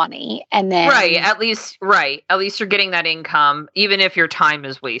getting the money. And then. At least you're getting that income, even if your time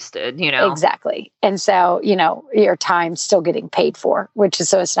is wasted, you know? Exactly. And so, you know, your time's still getting paid for,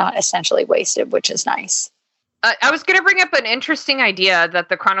 so it's not essentially wasted, which is nice. I was going to bring up an interesting idea that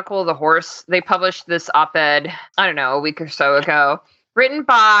the Chronicle of the Horse, they published this op-ed, I don't know, a week or so ago, written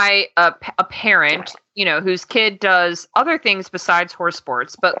by a parent, whose kid does other things besides horse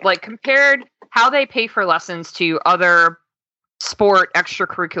sports, but like compared how they pay for lessons to other sport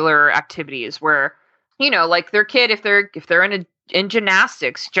extracurricular activities where, like their kid, if they're in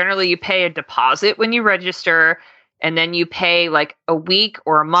gymnastics, generally you pay a deposit when you register, and then you pay like a week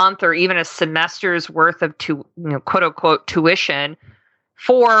or a month or even a semester's worth of quote unquote tuition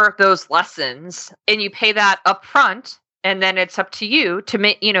for those lessons, and you pay that up front, and then it's up to you to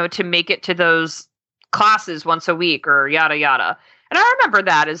make it to those classes once a week or yada yada. And I remember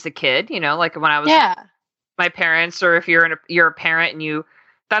that as a kid, like when I was with my parents, or if you're a parent and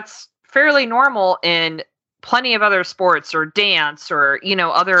that's fairly normal in plenty of other sports or dance or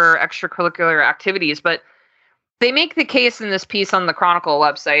other extracurricular activities. But they make the case in this piece on the Chronicle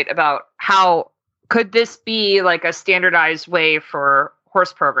website about how could this be like a standardized way for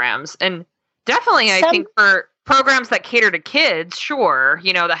horse programs. And definitely I think for programs that cater to kids, sure,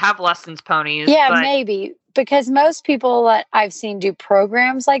 that have lessons ponies. Yeah, but maybe. Because most people that I've seen do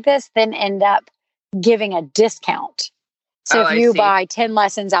programs like this then end up giving a discount. So if you buy 10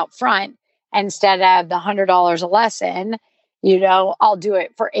 lessons out front instead of the $100 a lesson, I'll do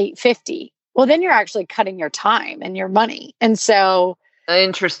it for $850. Well, then you're actually cutting your time and your money. And so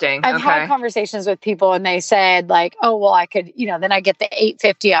interesting. I've had conversations with people and they said like, oh, well, I could, then I get the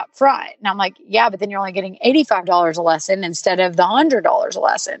 $850 up front. And I'm like, yeah, but then you're only getting $85 a lesson instead of the $100 a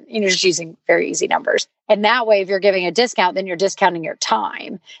lesson, just using very easy numbers. And that way, if you're giving a discount, then you're discounting your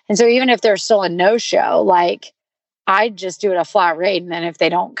time. And so even if there's still a no-show, like I just do it a flat rate. And then if they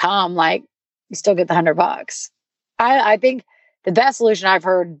don't come, like you still get the $100. I think the best solution I've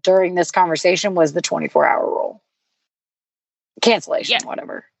heard during this conversation was the 24-hour rule. Cancellation,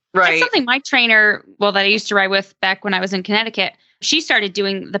 whatever. Right. That's something my trainer, that I used to ride with back when I was in Connecticut, she started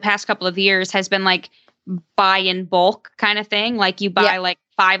doing the past couple of years, has been like buy in bulk kind of thing. Like you buy like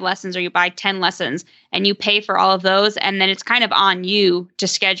 5 lessons or you buy 10 lessons and you pay for all of those. And then it's kind of on you to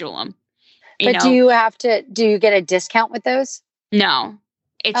schedule them. But do you get a discount with those? No,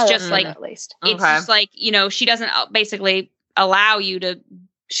 it's just like, at least it's just like, she doesn't basically allow you to.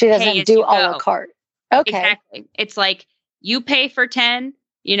 She doesn't do a la carte. Okay. Exactly. It's like you pay for 10,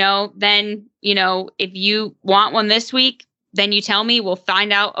 then, if you want one this week, then you tell me, we'll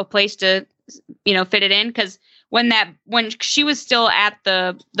find out a place to, fit it in. Cause when she was still at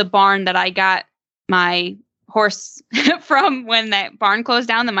the barn that I got my horse from, when that barn closed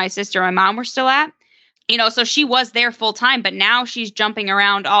down, that my sister and my mom were still at, so she was there full time, but now she's jumping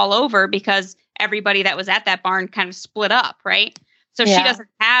around all over because everybody that was at that barn kind of split up. Right. So she doesn't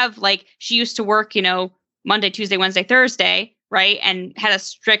have she used to work, Monday, Tuesday, Wednesday, Thursday. Right. And had a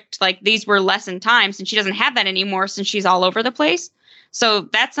strict, these were lesson times, and she doesn't have that anymore since she's all over the place. So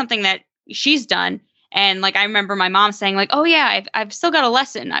that's something that she's done. And I remember my mom saying oh yeah, I've still got a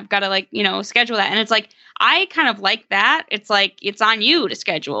lesson. I've got to schedule that. And it's I kind of like that. It's it's on you to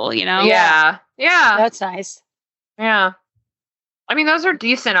schedule, Yeah. Yeah. That's nice. Yeah. I mean, those are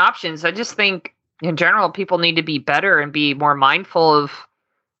decent options. I just think in general, people need to be better and be more mindful of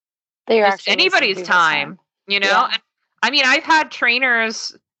anybody's time, Yeah. And, I mean, I've had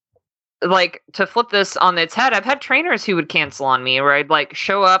trainers, to flip this on its head, I've had trainers who would cancel on me, where I'd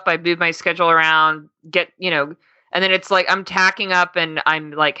show up, I'd move my schedule around, and then it's I'm tacking up and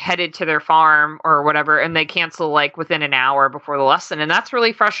I'm headed to their farm or whatever, and they cancel within an hour before the lesson. And that's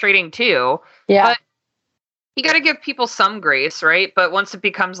really frustrating too. Yeah. But you got to give people some grace, right? But once it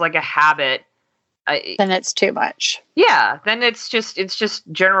becomes a habit, then it's too much. Yeah. Then it's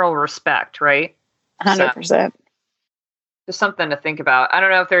just general respect, right? 100%. So, just something to think about. I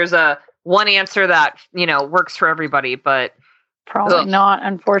don't know if there's a one answer that, works for everybody, but probably not,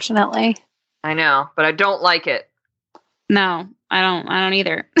 unfortunately. I know, but I don't like it. No, I don't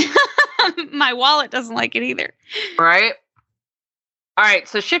either. My wallet doesn't like it either. Right? All right.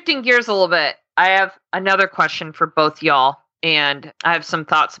 So shifting gears a little bit, I have another question for both y'all, and I have some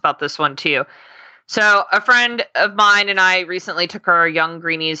thoughts about this one too. So a friend of mine and I recently took our young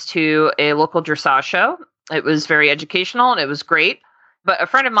greenies to a local dressage show. It was very educational and it was great. But a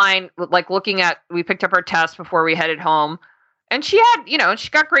friend of mine, we picked up our test before we headed home, and she had, she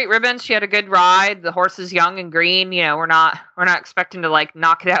got great ribbons. She had a good ride. The horse is young and green. We're not expecting to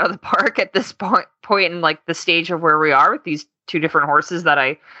knock it out of the park at this point in the stage of where we are with these 2 different horses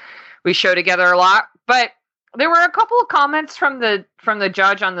that we show together a lot. But there were a couple of comments from the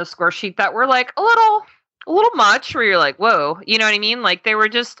judge on the score sheet that were a little much, where you're whoa, you know what I mean? They were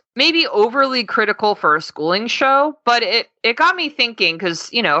just maybe overly critical for a schooling show, but it got me thinking,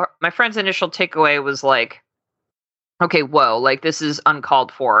 because, my friend's initial takeaway was okay, whoa, like this is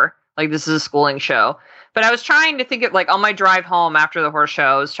uncalled for. Like this is a schooling show. But I was trying to think of like on my drive home after the horse show,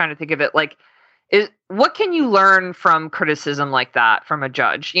 I was trying to think of it like, what can you learn from criticism like that from a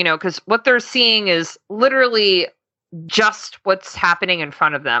judge? You know, because what they're seeing is literally just what's happening in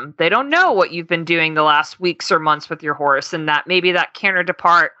front of them. They don't know what you've been doing the last weeks or months with your horse, and that maybe that canter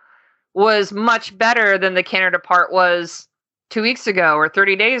depart was much better than the canter depart was 2 weeks ago or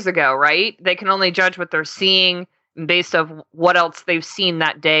 30 days ago, right? They can only judge what they're seeing based of what else they've seen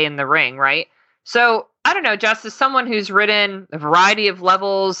that day in the ring, right? So I don't know, Jess, as someone who's ridden a variety of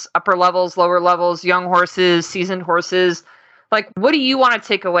levels, upper levels, lower levels, young horses, seasoned horses, like what do you want to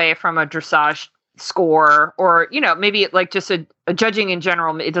take away from a dressage score, or, you know, maybe like just a judging in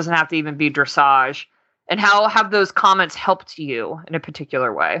general? It doesn't have to even be dressage. And how have those comments helped you in a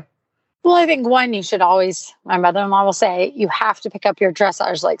particular way? Well, I think one, you should always, my mother-in-law will say, you have to pick up your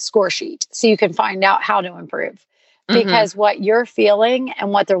dressage like score sheet so you can find out how to improve. Because what you're feeling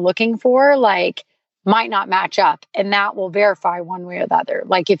and what they're looking for, like, might not match up. And that will verify one way or the other.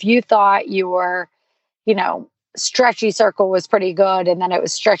 Like if you thought your, you know, stretchy circle was pretty good and then it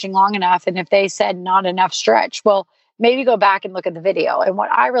was stretching long enough. And if they said not enough stretch, well, maybe go back and look at the video. And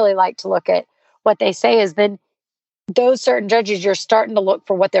what I really like to look at what they say is then those certain judges, you're starting to look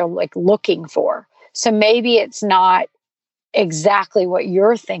for what they're like looking for. So maybe it's not exactly what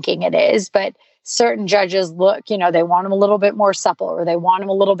you're thinking it is, but certain judges look, you know, they want them a little bit more supple, or they want them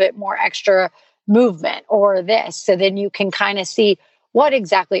a little bit more extra movement or this. So then you can kind of see what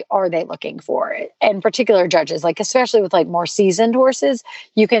exactly are they looking for. And particular judges, like especially with like more seasoned horses,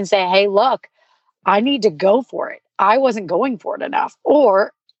 you can say, hey, look, I need to go for it. I wasn't going for it enough.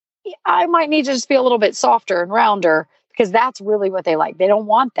 Or I might need to just be a little bit softer and rounder, because that's really what they like. They don't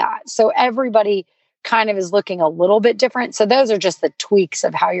want that. So everybody kind of is looking a little bit different. So those are just the tweaks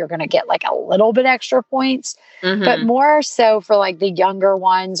of how you're going to get like a little bit extra points, but more so for like the younger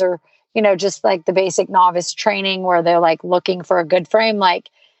ones, or, you know, just like the basic novice training where they're like looking for a good frame,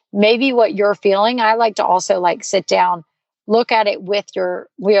 like maybe what you're feeling. I like to also like sit down, look at it with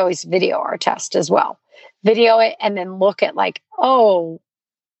we always video our test as well, video it, and then look at like, oh,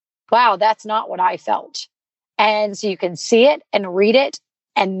 wow, that's not what I felt. And so you can see it and read it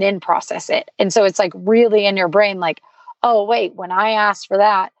and then process it. And so it's like really in your brain, like, oh, wait, when I asked for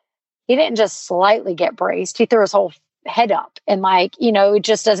that, he didn't just slightly get braced. He threw his whole head up, and like, you know, it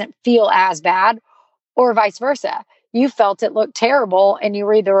just doesn't feel as bad, or vice versa. You felt it looked terrible and you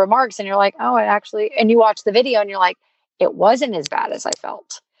read the remarks and you're like, oh, it actually, and you watch the video and you're like, it wasn't as bad as I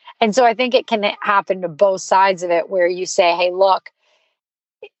felt. And so I think it can happen to both sides of it, where you say, hey, look,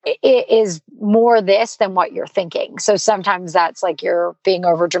 it is more this than what you're thinking. So sometimes that's like you're being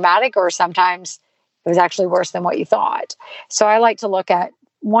over dramatic, or sometimes it was actually worse than what you thought. So I like to look at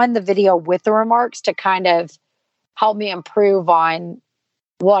the video with the remarks to kind of help me improve on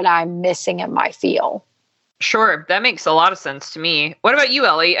what I'm missing in my feel. Sure. That makes a lot of sense to me. What about you,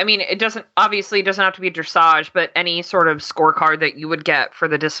 Ellie? I mean, it doesn't have to be dressage, but any sort of scorecard that you would get for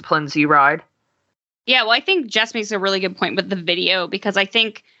the disciplines you ride? Yeah, well, I think Jess makes a really good point with the video, because I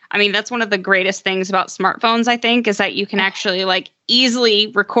think, I mean, that's one of the greatest things about smartphones, I think, is that you can actually like easily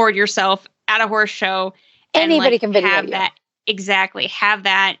record yourself at a horse show. Anybody can video have you. That. Exactly. Have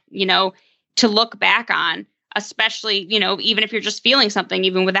that, you know, to look back on, especially, you know, even if you're just feeling something,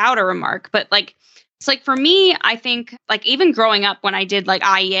 even without a remark. But like, it's like for me, I think like even growing up when I did like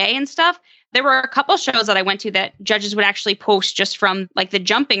IEA and stuff, there were a couple shows that I went to that judges would actually post just from like the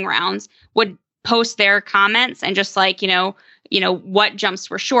jumping rounds, would post their comments and just like, you know, what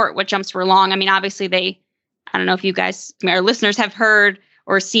jumps were short, what jumps were long. I mean, obviously I don't know if you guys, our listeners, have heard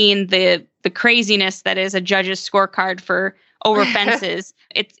or seen the craziness that is a judge's scorecard for over fences.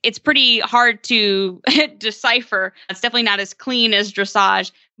 It's pretty hard to decipher. It's definitely not as clean as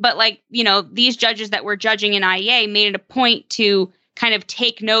dressage, but like, you know, these judges that were judging in IEA made it a point to kind of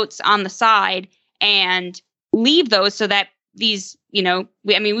take notes on the side and leave those so that these, you know,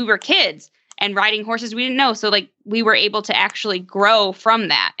 we were kids and riding horses we didn't know. So like we were able to actually grow from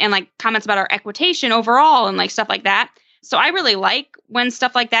that, and like comments about our equitation overall and like stuff like that. So I really like when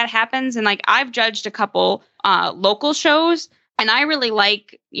stuff like that happens. And like I've judged a couple local shows, and I really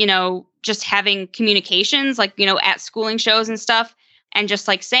like, you know, just having communications like, you know, at schooling shows and stuff, and just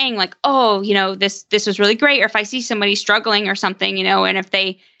like saying like, oh, you know, this was really great. Or if I see somebody struggling or something, you know, and if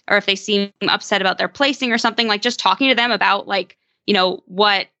they seem upset about their placing or something, like just talking to them about like, you know,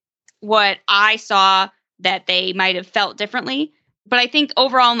 what I saw that they might have felt differently. But I think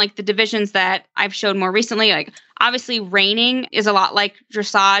overall in like the divisions that I've showed more recently, like obviously reining is a lot like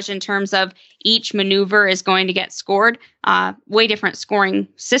dressage in terms of each maneuver is going to get scored. Way different scoring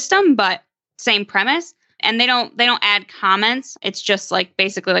system, but same premise. and they don't add comments. It's just like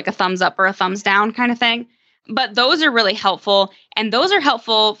basically like a thumbs up or a thumbs down kind of thing. But those are really helpful, and those are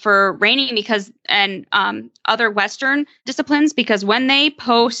helpful for reining and other Western disciplines, because when they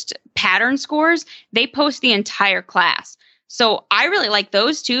post pattern scores, they post the entire class. So I really like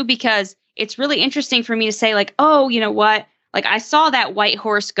those too, because it's really interesting for me to say like, oh, you know what? Like I saw that white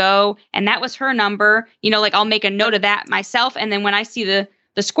horse go and that was her number, like I'll make a note of that myself. And then when I see the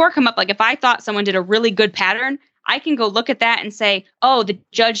score come up, like if I thought someone did a really good pattern, I can go look at that and say, oh, the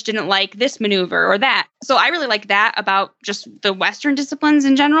judge didn't like this maneuver or that. So I really like that about just the Western disciplines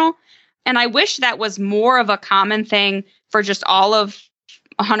in general. And I wish that was more of a common thing for just all of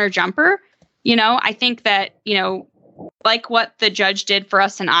a hunter jumper. I think that, like what the judge did for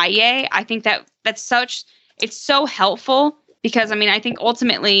us in IEA, I think it's so helpful, because I think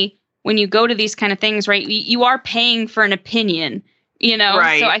ultimately when you go to these kind of things, right, you are paying for an opinion,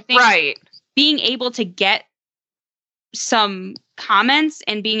 Right, so I think right. being able to get some comments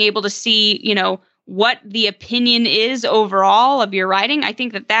and being able to see, what the opinion is overall of your writing, I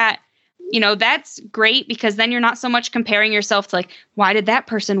think that that's great, because then you're not so much comparing yourself to like, why did that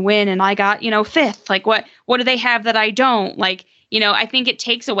person win and I got, fifth? Like what do they have that I don't? Like, I think it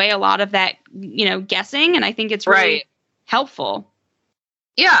takes away a lot of that, guessing, and I think it's really helpful.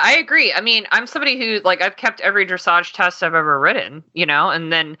 Yeah, I agree. I'm somebody who like I've kept every dressage test I've ever written,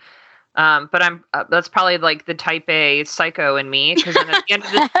 and then but I'm that's probably like the type A psycho in me, because at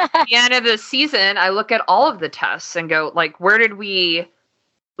the end of the season, I look at all of the tests and go like, where did we,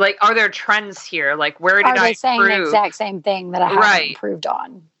 like, are there trends here? Like, where did I improve? Are they saying the exact same thing that I haven't improved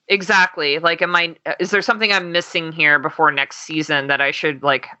on? Exactly. Like, is there something I'm missing here before next season that I should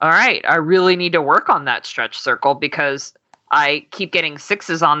like, all right, I really need to work on that stretch circle because I keep getting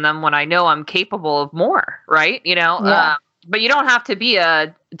sixes on them when I know I'm capable of more, right? Yeah. But you don't have to be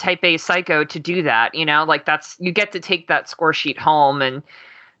a type A psycho to do that, like you get to take that score sheet home and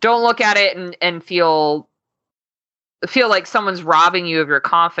don't look at it and feel like someone's robbing you of your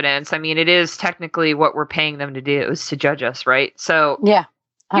confidence. It is technically what we're paying them to do, is to judge us, right? So yeah,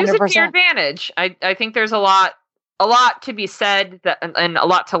 100%. Use it to your advantage. I think there's a lot to be said and a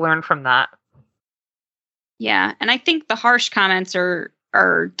lot to learn from that. Yeah, and I think the harsh comments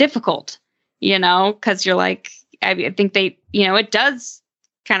are difficult, because you're like, I think they, it does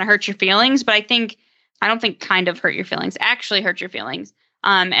kind of hurt your feelings, but I don't think kind of hurt your feelings, actually hurt your feelings.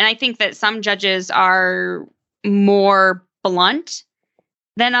 And I think that some judges are more blunt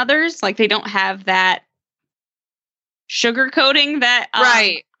than others. Like they don't have that sugarcoating that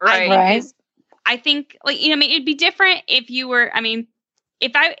right. I think like, it'd be different if you were,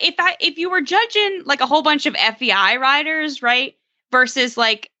 if you were judging like a whole bunch of FEI riders, right, versus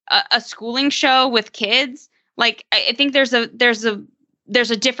like a schooling show with kids. Like I think there's a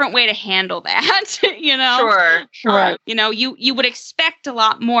different way to handle that, Sure. Right. You would expect a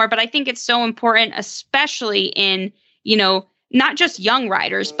lot more, but I think it's so important, especially in, not just young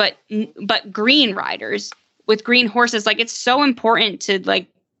riders, but green riders with green horses. Like it's so important to like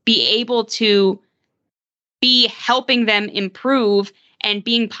be able to be helping them improve and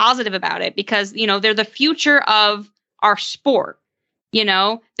being positive about it, because, they're the future of our sport.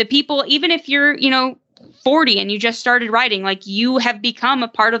 The people, even if you're, 40 and you just started riding, like you have become a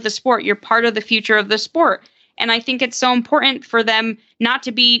part of the sport. You're part of the future of the sport. And I think it's so important for them not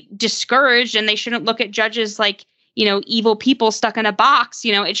to be discouraged, and they shouldn't look at judges like, evil people stuck in a box.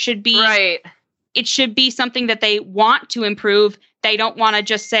 It should be right. It should be something that they want to improve. They don't want to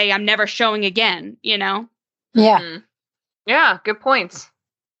just say, I'm never showing again, Yeah. Mm-hmm. Yeah, good points.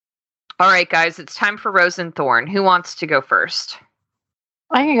 All right, guys, it's time for Rose and Thorn. Who wants to go first?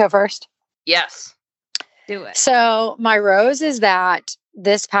 I can go first. Yes. Do it. So my rose is that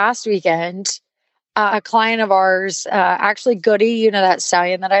this past weekend, a client of ours, actually Goody, that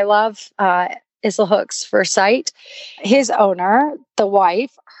stallion that I love, Isla Hooks for Sight, his owner, the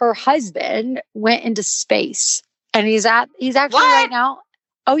wife, her husband went into space, and he's actually right now.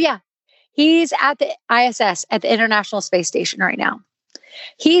 Oh yeah. He's at the ISS at the International Space Station right now.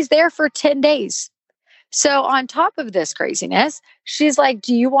 He's there for 10 days. So on top of this craziness, she's like,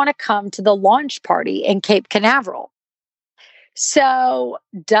 do you want to come to the launch party in Cape Canaveral? So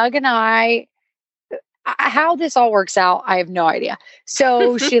Doug and I, how this all works out, I have no idea.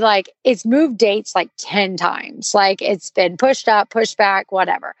 So she it's moved dates like 10 times. Like it's been pushed up, pushed back,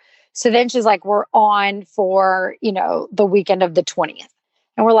 whatever. So then she's like, we're on for, the weekend of the 20th.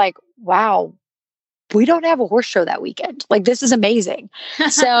 And we're like, wow, we don't have a horse show that weekend. Like, this is amazing.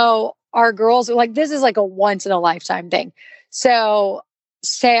 So our girls are like, this is like a once in a lifetime thing. So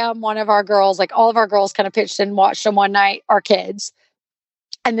Sam, one of our girls, like all of our girls kind of pitched in and watched them one night, our kids.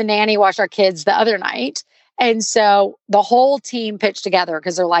 And the nanny watched our kids the other night. And so the whole team pitched together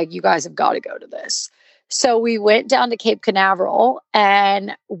because they're like, you guys have got to go to this. So we went down to Cape Canaveral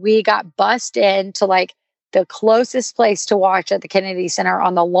and we got bussed into like the closest place to watch at the Kennedy Center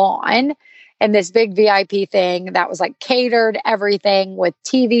on the lawn, and this big VIP thing that was like catered, everything with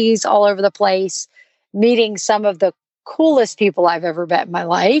TVs all over the place, meeting some of the coolest people I've ever met in my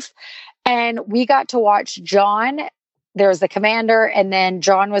life. And we got to watch John. There was the commander, and then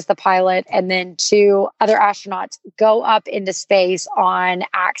John was the pilot, and then 2 other astronauts go up into space on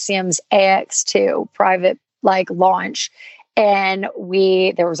Axiom's AX-2 private like launch. And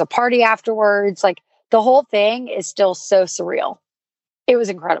there was a party afterwards. Like the whole thing is still so surreal. It was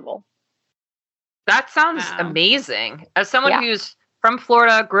incredible. That sounds amazing. As someone who's from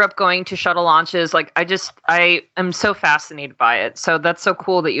Florida, grew up going to shuttle launches, like I am so fascinated by it. So that's so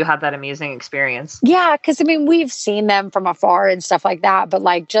cool that you had that amazing experience. Yeah, because I mean, we've seen them from afar and stuff like that, but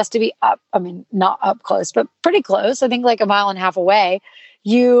like just to be up, I mean, not up close, but pretty close, I think like a mile and a half away,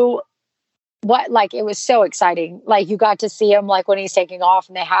 it was so exciting. Like you got to see him like when he's taking off,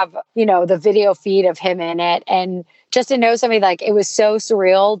 and they have, the video feed of him in it. And just to know somebody, like it was so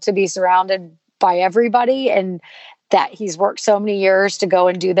surreal to be surrounded by everybody, and that he's worked so many years to go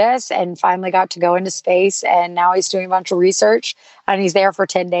and do this and finally got to go into space. And now he's doing a bunch of research and he's there for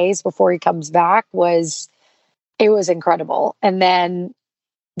 10 days before he comes back. It was incredible. And then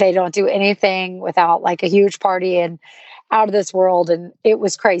they don't do anything without like a huge party and out of this world. And it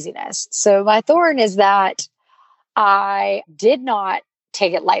was craziness. So my thorn is that I did not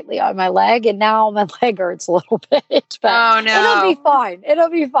take it lightly on my leg, and now my leg hurts a little bit, but oh, no. It'll be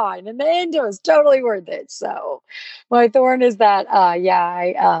fine. In the end, it was totally worth it. So my thorn is that, I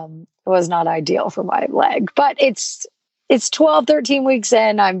was not ideal for my leg, but it's 12, 13 weeks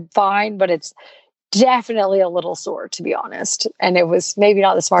in, I'm fine, but it's definitely a little sore, to be honest. And it was maybe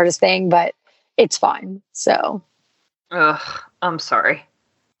not the smartest thing, but it's fine. So. Ugh, I'm sorry.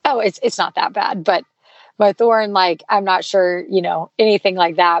 Oh, it's not that bad, but my thorn, like, I'm not sure, anything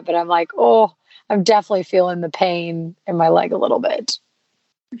like that, but I'm like, oh, I'm definitely feeling the pain in my leg a little bit.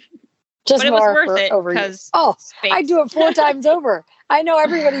 Just but it more was worth it over. Space. I'd do it 4 times over. I know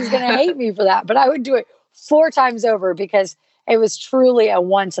everybody's going to hate me for that, but I would do it 4 times over because it was truly a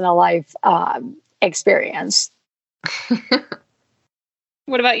once in a life experience.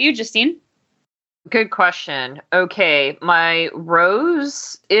 What about you, Justine? Good question. Okay, my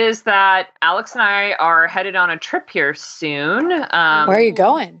rose is that Alex and I are headed on a trip here soon. Where are you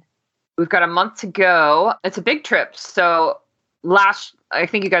going? We've got a month to go. It's a big trip. So I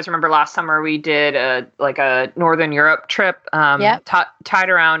think you guys remember last summer we did a Northern Europe trip tied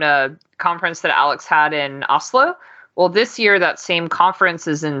around a conference that Alex had in Oslo. Well, this year that same conference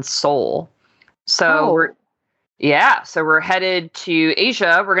is in Seoul. So we're headed to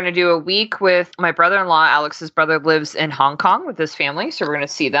Asia. We're going to do a week with my brother-in-law. Alex's brother lives in Hong Kong with his family, so we're going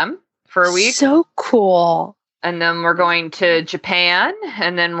to see them for a week. So cool. And then we're going to Japan,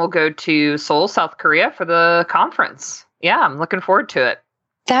 and then we'll go to Seoul, South Korea for the conference. Yeah, I'm looking forward to it.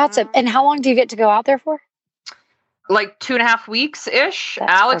 And how long do you get to go out there for? Like 2.5 weeks-ish.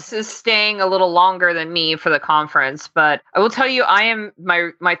 Alex is staying a little longer than me for the conference, but I will tell you,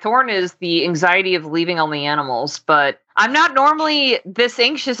 my thorn is the anxiety of leaving all the animals, but I'm not normally this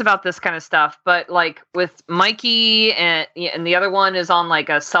anxious about this kind of stuff, but like with Mikey and the other one is on like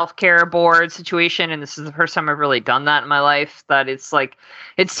a self-care board situation, and this is the first time I've really done that in my life, that it's like,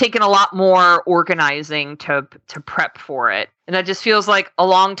 it's taken a lot more organizing to prep for it. And that just feels like a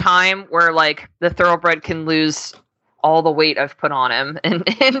long time where like the thoroughbred can lose all the weight I've put on him in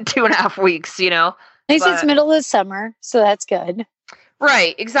 2.5 weeks, At least it's middle of summer, so that's good.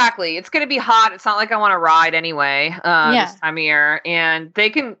 Right, exactly. It's going to be hot. It's not like I want to ride anyway this time of year. And they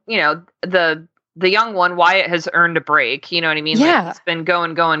can, the young one, Wyatt, has earned a break. You know what I mean? Yeah. Like, he's been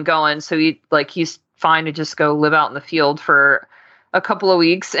going. So he's fine to just go live out in the field for a couple of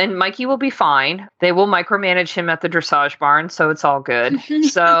weeks. And Mikey will be fine. They will micromanage him at the dressage barn, so it's all good.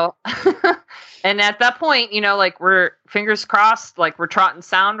 So... And at that point, like we're fingers crossed, like we're trotting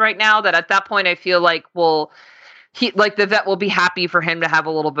sound right now, that at that point I feel like the vet will be happy for him to have a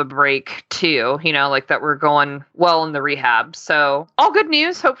little bit of break too, like that we're going well in the rehab. So all good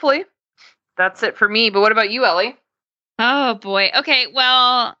news, hopefully. That's it for me. But what about you, Ellie? Oh boy. Okay.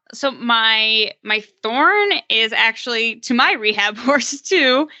 Well, so my thorn is actually to my rehab horse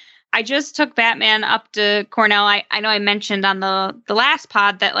too. I just took Batman up to Cornell. I know I mentioned on the last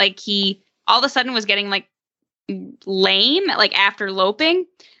pod that like he all of a sudden was getting like lame, like after loping.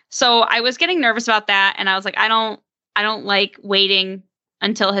 So I was getting nervous about that. And I was like, I don't like waiting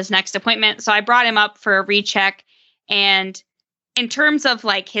until his next appointment. So I brought him up for a recheck, and in terms of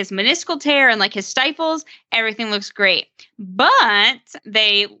like his meniscal tear and like his stifles, everything looks great. But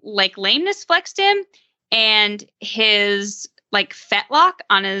they like lameness flexed him, and his like fetlock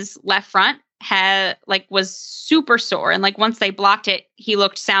on his left front was super sore. And like once they blocked it, he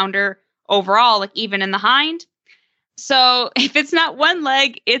looked sounder overall, like even in the hind. So if it's not one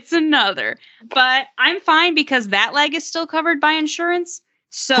leg, it's another. But I'm fine because that leg is still covered by insurance.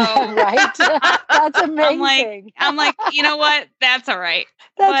 So right. That's amazing. I'm like, you know what? That's all right.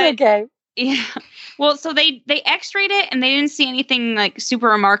 That's okay. Yeah. Well, so they x-rayed it and they didn't see anything like super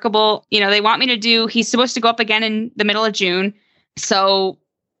remarkable. They want me to he's supposed to go up again in the middle of June. So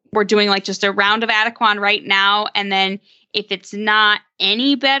we're doing like just a round of Adequan right now. And then if it's not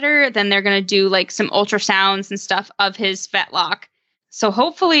any better, then they're going to do like some ultrasounds and stuff of his fetlock. So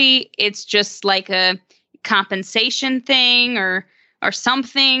hopefully it's just like a compensation thing or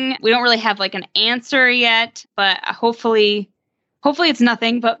something. We don't really have like an answer yet, but hopefully it's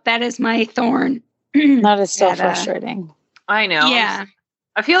nothing, but that is my thorn. That is so frustrating. I know. Yeah.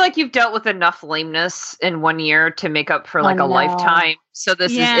 I feel like you've dealt with enough lameness in 1 year to make up for like a lifetime. So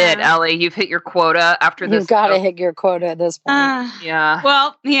this is it, Ellie. You've hit your quota after this. You've got to hit your quota at this point. Yeah.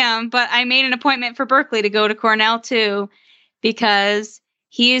 Well, yeah, but I made an appointment for Berkeley to go to Cornell too, because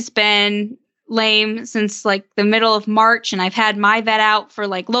he's been lame since like the middle of March, and I've had my vet out for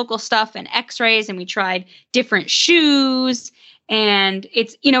like local stuff and x-rays, and we tried different shoes, and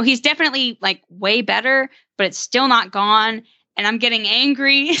it's, he's definitely like way better, but it's still not gone. And I'm getting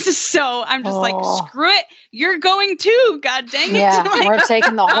angry. So I'm just like, screw it. You're going too. God dang it. Yeah, like, we're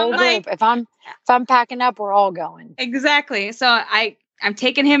taking the whole group. If I'm packing up, we're all going. Exactly. So I'm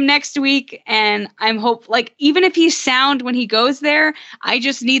taking him next week, and I'm even if he's sound when he goes there, I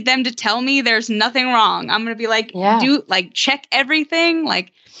just need them to tell me there's nothing wrong. I'm going to be like, check everything.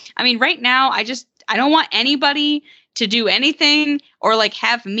 Like, I mean, right now, I don't want anybody to do anything or like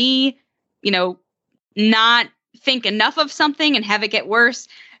have me, not think enough of something and have it get worse.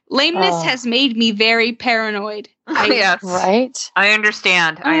 Lameness has made me very paranoid. Yes. Right. I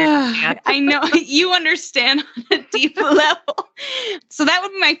understand. I know you understand on a deep level. So that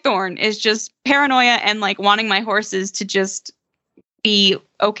would be my thorn, is just paranoia and like wanting my horses to just be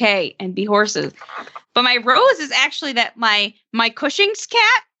okay and be horses. But my rose is actually that my Cushing's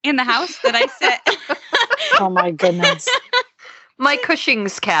cat in the house that I set. Oh my goodness. My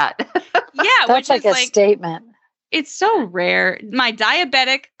Cushing's cat. Yeah. That's like a statement. It's so rare. My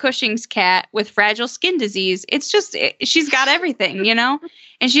diabetic Cushing's cat with fragile skin disease. It's just, she's got everything,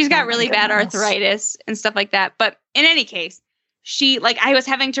 and she's got really bad arthritis and stuff like that. But in any case, I was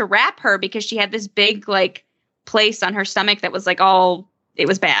having to wrap her because she had this big, like, place on her stomach that was like it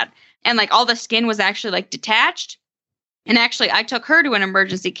was bad. And like all the skin was actually like detached. And actually I took her to an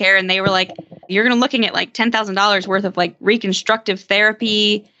emergency care, and they were like, you're going to looking at like $10,000 worth of like reconstructive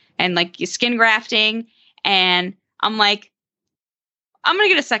therapy and like skin grafting. And I'm like, I'm going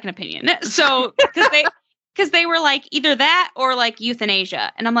to get a second opinion. So, because they were like either that or like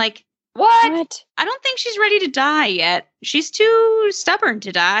euthanasia. And I'm like, what? I don't think she's ready to die yet. She's too stubborn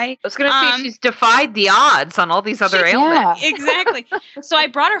to die. I was going to say she's defied the odds on all these other ailments. Yeah. Exactly. So I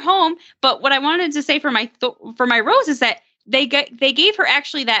brought her home. But what I wanted to say for my rose is that they gave her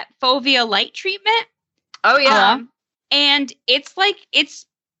actually that Fovea light treatment. Oh yeah. And it's like, it's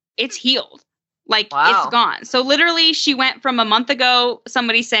healed. Like, wow. It's gone. So literally she went from a month ago,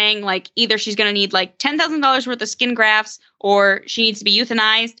 somebody saying like either she's going to need like $10,000 worth of skin grafts or she needs to be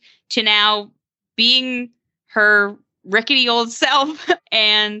euthanized, to now being her rickety old self,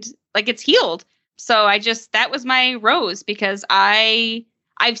 and like it's healed. So that was my rose, because I've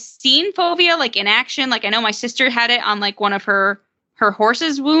seen Fovea like in action. Like I know my sister had it on like one of her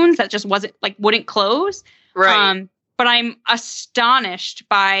horse's wounds that just wouldn't close. Right. But I'm astonished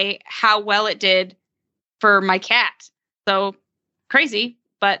by how well it did for my cat. So crazy,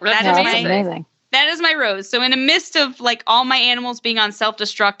 but that's amazing. That is my rose. So in the midst of like all my animals being on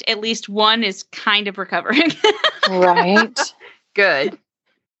self-destruct, at least one is kind of recovering. Right. Good.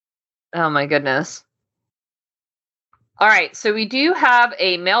 Oh my goodness. All right. So we do have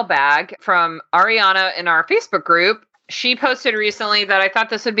a mailbag from Ariana in our Facebook group. She posted recently that I thought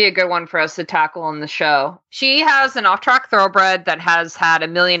this would be a good one for us to tackle on the show. She has an off-track thoroughbred that has had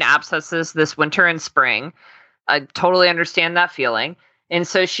 1 million abscesses this winter and spring. I totally understand that feeling. And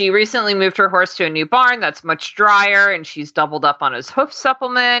so she recently moved her horse to a new barn that's much drier, and she's doubled up on his hoof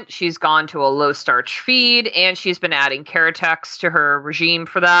supplement. She's gone to a low-starch feed, and she's been adding Keratex to her regime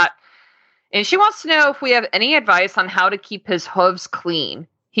for that. And she wants to know if we have any advice on how to keep his hooves clean.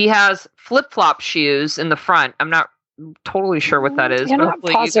 He has flip-flop shoes in the front. I'm not totally sure what that is. You're but not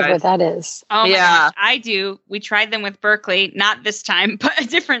hopefully you positive guys- what that is. Oh my Yeah. gosh, I do. We tried them with Berkeley, not this time, but a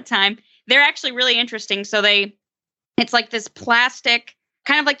different time. They're actually really interesting. So it's like this plastic,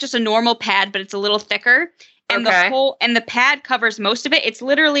 kind of like just a normal pad, but it's a little thicker. And the pad covers most of it. It's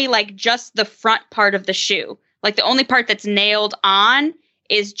literally like just the front part of the shoe. Like the only part that's nailed on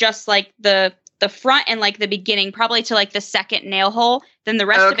is just like the front and like the beginning, probably to like the second nail hole. Then the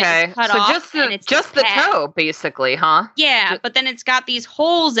rest of it is cut off. Just the toe, basically, huh? Yeah, but then it's got these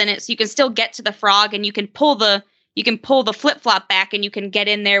holes in it, so you can still get to the frog, and you can pull the flip flop back, and you can get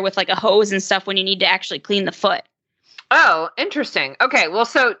in there with like a hose and stuff when you need to actually clean the foot. Oh, interesting. Okay, well,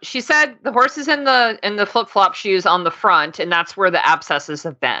 so she said the horse is in the flip flop shoes on the front, and that's where the abscesses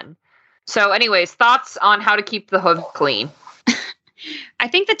have been. So, anyways, thoughts on how to keep the hoof clean? I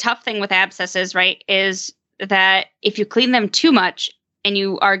think the tough thing with abscesses, right, is that if you clean them too much and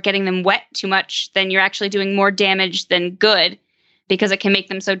you are getting them wet too much, then you're actually doing more damage than good because it can make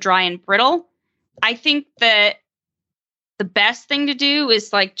them so dry and brittle. I think that the best thing to do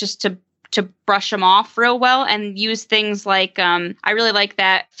is like just to brush them off real well and use things like, I really like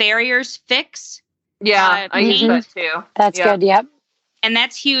that Farrier's Fix. Yeah, I use that too. That's good, yep. And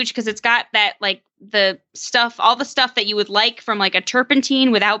that's huge because it's got that like all the stuff that you would like from like a turpentine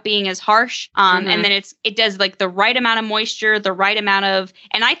without being as harsh. And then it does like the right amount of moisture, the right amount of,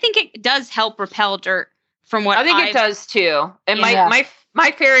 and I think it does help repel dirt from what I think it does too. And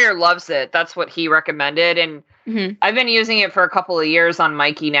my farrier loves it. That's what he recommended. And I've been using it for a couple of years on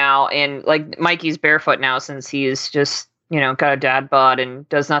Mikey now. And like Mikey's barefoot now since he's just, got a dad bod and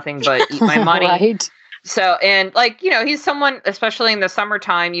does nothing but eat my money. Right. So, and like, he's someone, especially in the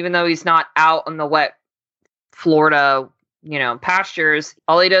summertime, even though he's not out in the wet Florida, pastures,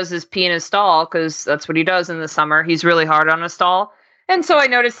 all he does is pee in his stall because that's what he does in the summer. He's really hard on a stall. And so I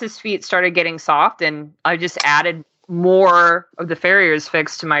noticed his feet started getting soft and I just added more of the Farrier's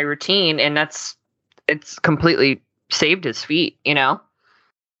Fix to my routine. And it's completely saved his feet,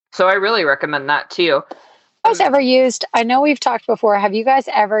 So I really recommend that too. You guys ever used, I know we've talked before, have you guys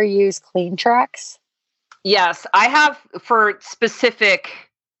ever used Clean Tracks? Yes, I have for specific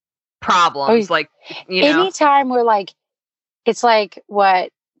problems. Anytime we're like, it's like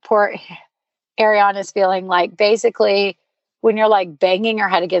what poor Ariana's feeling like. Basically, when you're like banging your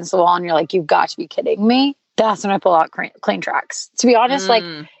head against the wall and you're like, you've got to be kidding me. That's when I pull out Clean Tracks. To be honest, like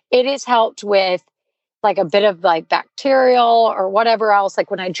it has helped with like a bit of like bacterial or whatever else.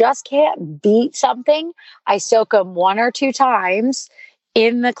 Like when I just can't beat something, I soak them 1 or 2 times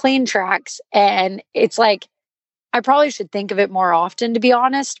in the Clean Tracks. And it's like, I probably should think of it more often, to be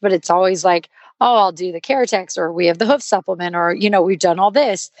honest, but it's always like, oh, I'll do the Caratex or we have the hoof supplement or, we've done all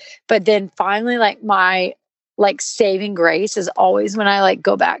this. But then finally, like my like saving grace is always when I like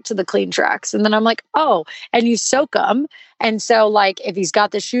go back to the Clean Tracks. And then I'm like, oh, and you soak them. And so like, if he's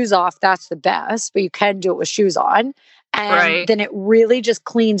got the shoes off, that's the best, but you can do it with shoes on. And then it really just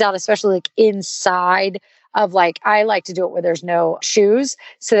cleans out, especially like inside of like, I like to do it where there's no shoes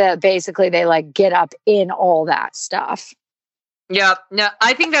so that basically they like get up in all that stuff. Yeah. No,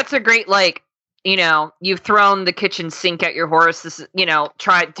 I think that's a great, like, you've thrown the kitchen sink at your horse. This is,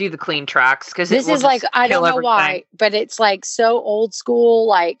 do the Clean Tracks. Cause this is like, I don't know why, but it's like so old school.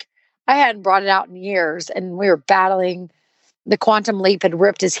 Like I hadn't brought it out in years and we were battling. The Quantum Leap had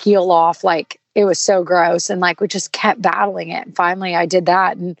ripped his heel off. Like it was so gross. And like, we just kept battling it. And finally I did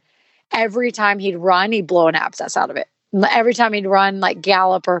that. And every time he'd run, he'd blow an abscess out of it. Every time he'd run, like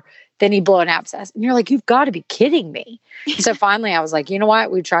gallop, or then he'd blow an abscess. And you're like, you've got to be kidding me. So finally I was like, you know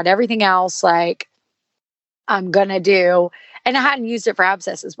what? We've tried everything else. Like I'm going to do, and I hadn't used it for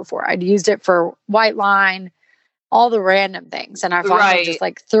abscesses before. I'd used it for white line, all the random things. And I finally just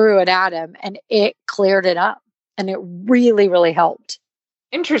like threw it at him and it cleared it up. And it really, really helped.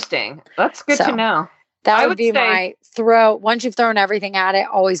 Interesting. That's good to know. That would be my throw. Once you've thrown everything at it,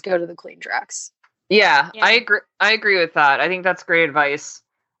 always go to the Clean Tracks. Yeah, I agree. I agree with that. I think that's great advice.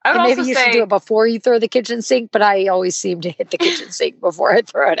 I would and also maybe you should do it before you throw the kitchen sink, but I always seem to hit the kitchen sink before I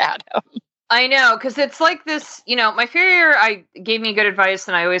throw it at him. I know, because it's like this, my farrier gave me good advice,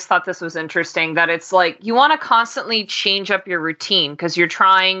 and I always thought this was interesting, that it's like you want to constantly change up your routine because you're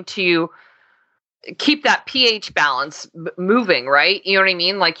trying to keep that pH balance moving, right? You know what I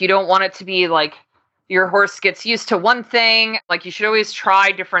mean? Like you don't want it to be like your horse gets used to one thing. Like you should always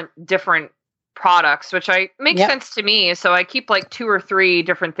try different products, which makes sense to me. So I keep like 2 or 3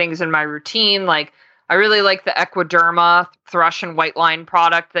 different things in my routine. Like I really like the Equiderma Thrush and White Line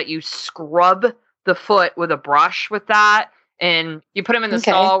product that you scrub the foot with a brush with that. And you put them in the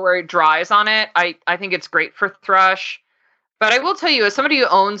stall where it dries on it. I think it's great for thrush. But I will tell you, as somebody who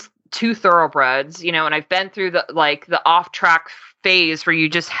owns two thoroughbreds, you know, and I've been through the off track phase where you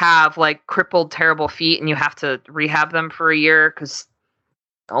just have like crippled, terrible feet and you have to rehab them for a year because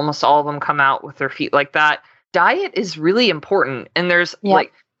almost all of them come out with their feet like that. Diet is really important. And there's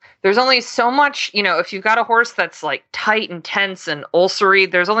there's only so much, you know, if you've got a horse that's like tight and tense and ulcery,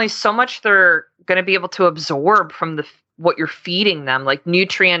 there's only so much they're going to be able to absorb from what you're feeding them, like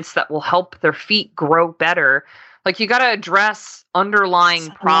nutrients that will help their feet grow better. Like you got to address underlying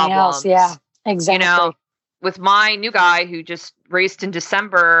problems. Yeah, exactly. You know, with my new guy who just raced in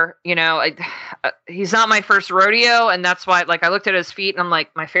December, you know, he's not my first rodeo. And that's why, like, I looked at his feet and I'm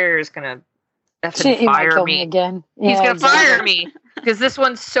like, my farrier is going to effing fire me again. Yeah, he's going to fire me because this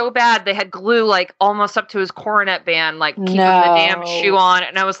one's so bad. They had glue like almost up to his coronet band, like keeping the damn shoe on.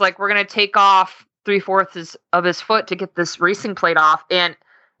 And I was like, we're going to take off 3/4 of his foot to get this racing plate off. And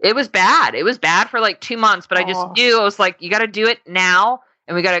it was bad. It was bad for like 2 months, but I just knew, I was like, you got to do it now.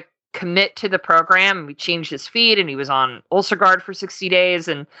 And we got to commit to the program. And we changed his feet and he was on ulcer guard for 60 days.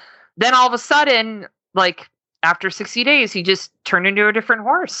 And then all of a sudden, like after 60 days, he just turned into a different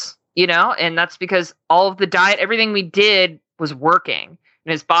horse, you know? And that's because all of the diet, everything we did was working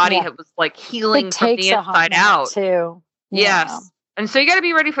and his body was like healing from the inside out too. Yes. Yeah. And so you got to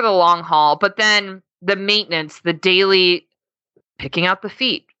be ready for the long haul, but then the maintenance, the daily picking out the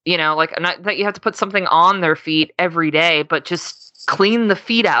feet, you know, like not that you have to put something on their feet every day, but just clean the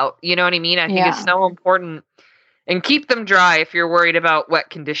feet out. You know what I mean? I think it's so important, and keep them dry if you're worried about wet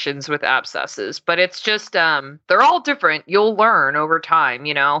conditions with abscesses, but it's just, they're all different. You'll learn over time,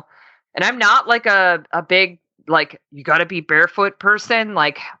 you know, and I'm not like a big, like, you got to be barefoot person.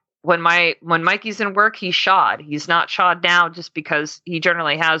 Like when Mikey's in work, he's shod. He's not shod now just because he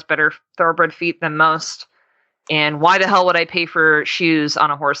generally has better thoroughbred feet than most. And why the hell would I pay for shoes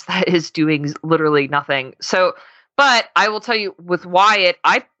on a horse that is doing literally nothing? So, but I will tell you with Wyatt,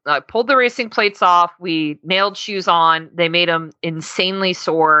 I pulled the racing plates off. We nailed shoes on. They made them insanely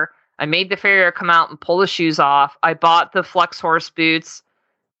sore. I made the farrier come out and pull the shoes off. I bought the flex horse boots.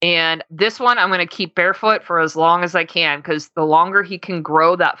 And this one, I'm going to keep barefoot for as long as I can, because the longer he can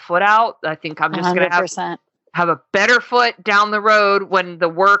grow that foot out, I think I'm just going to have a better foot down the road when the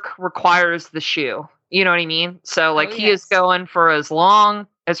work requires the shoe. You know what I mean? So like he is going for as long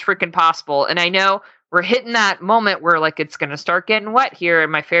as freaking possible. And I know we're hitting that moment where like it's going to start getting wet here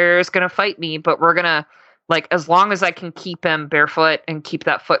and my farrier is going to fight me, but we're going to, like, as long as I can keep him barefoot and keep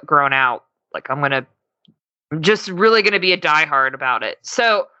that foot grown out, like I'm just really going to be a diehard about it.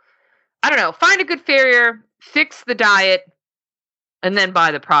 So I don't know, find a good farrier, fix the diet, and then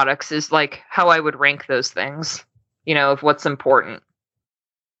buy the products is like how I would rank those things, you know, of what's important.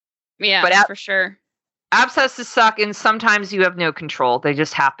 Yeah, but for sure. Abscesses suck, and sometimes you have no control. They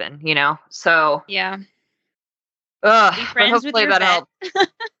just happen, you know? So yeah. Ugh, but hopefully that helps.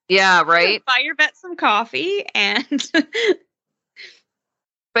 Yeah, right? Buy your vet some coffee and...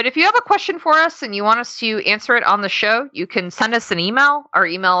 But if you have a question for us and you want us to answer it on the show, you can send us an email. Our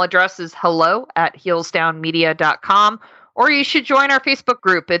email address is hello@heelsdownmedia.com, or you should join our Facebook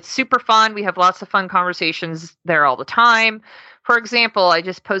group. It's super fun. We have lots of fun conversations there all the time. For example, I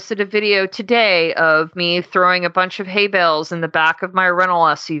just posted a video today of me throwing a bunch of hay bales in the back of my rental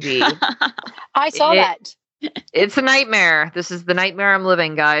SUV. I saw that. It's a nightmare. This is the nightmare I'm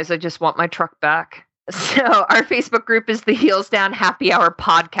living, guys. I just want my truck back. So our Facebook group is the Heels Down Happy Hour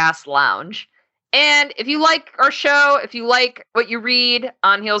Podcast Lounge. And if you like our show, if you like what you read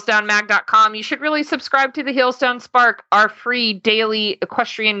on heelsdownmag.com, you should really subscribe to the Heels Down Spark, our free daily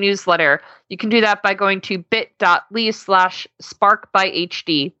equestrian newsletter. You can do that by going to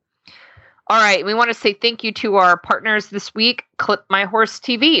bit.ly/sparkbyhd. All right, we want to say thank you to our partners this week, Clip My Horse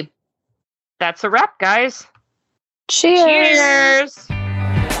TV. That's a wrap, guys. Cheers. Cheers.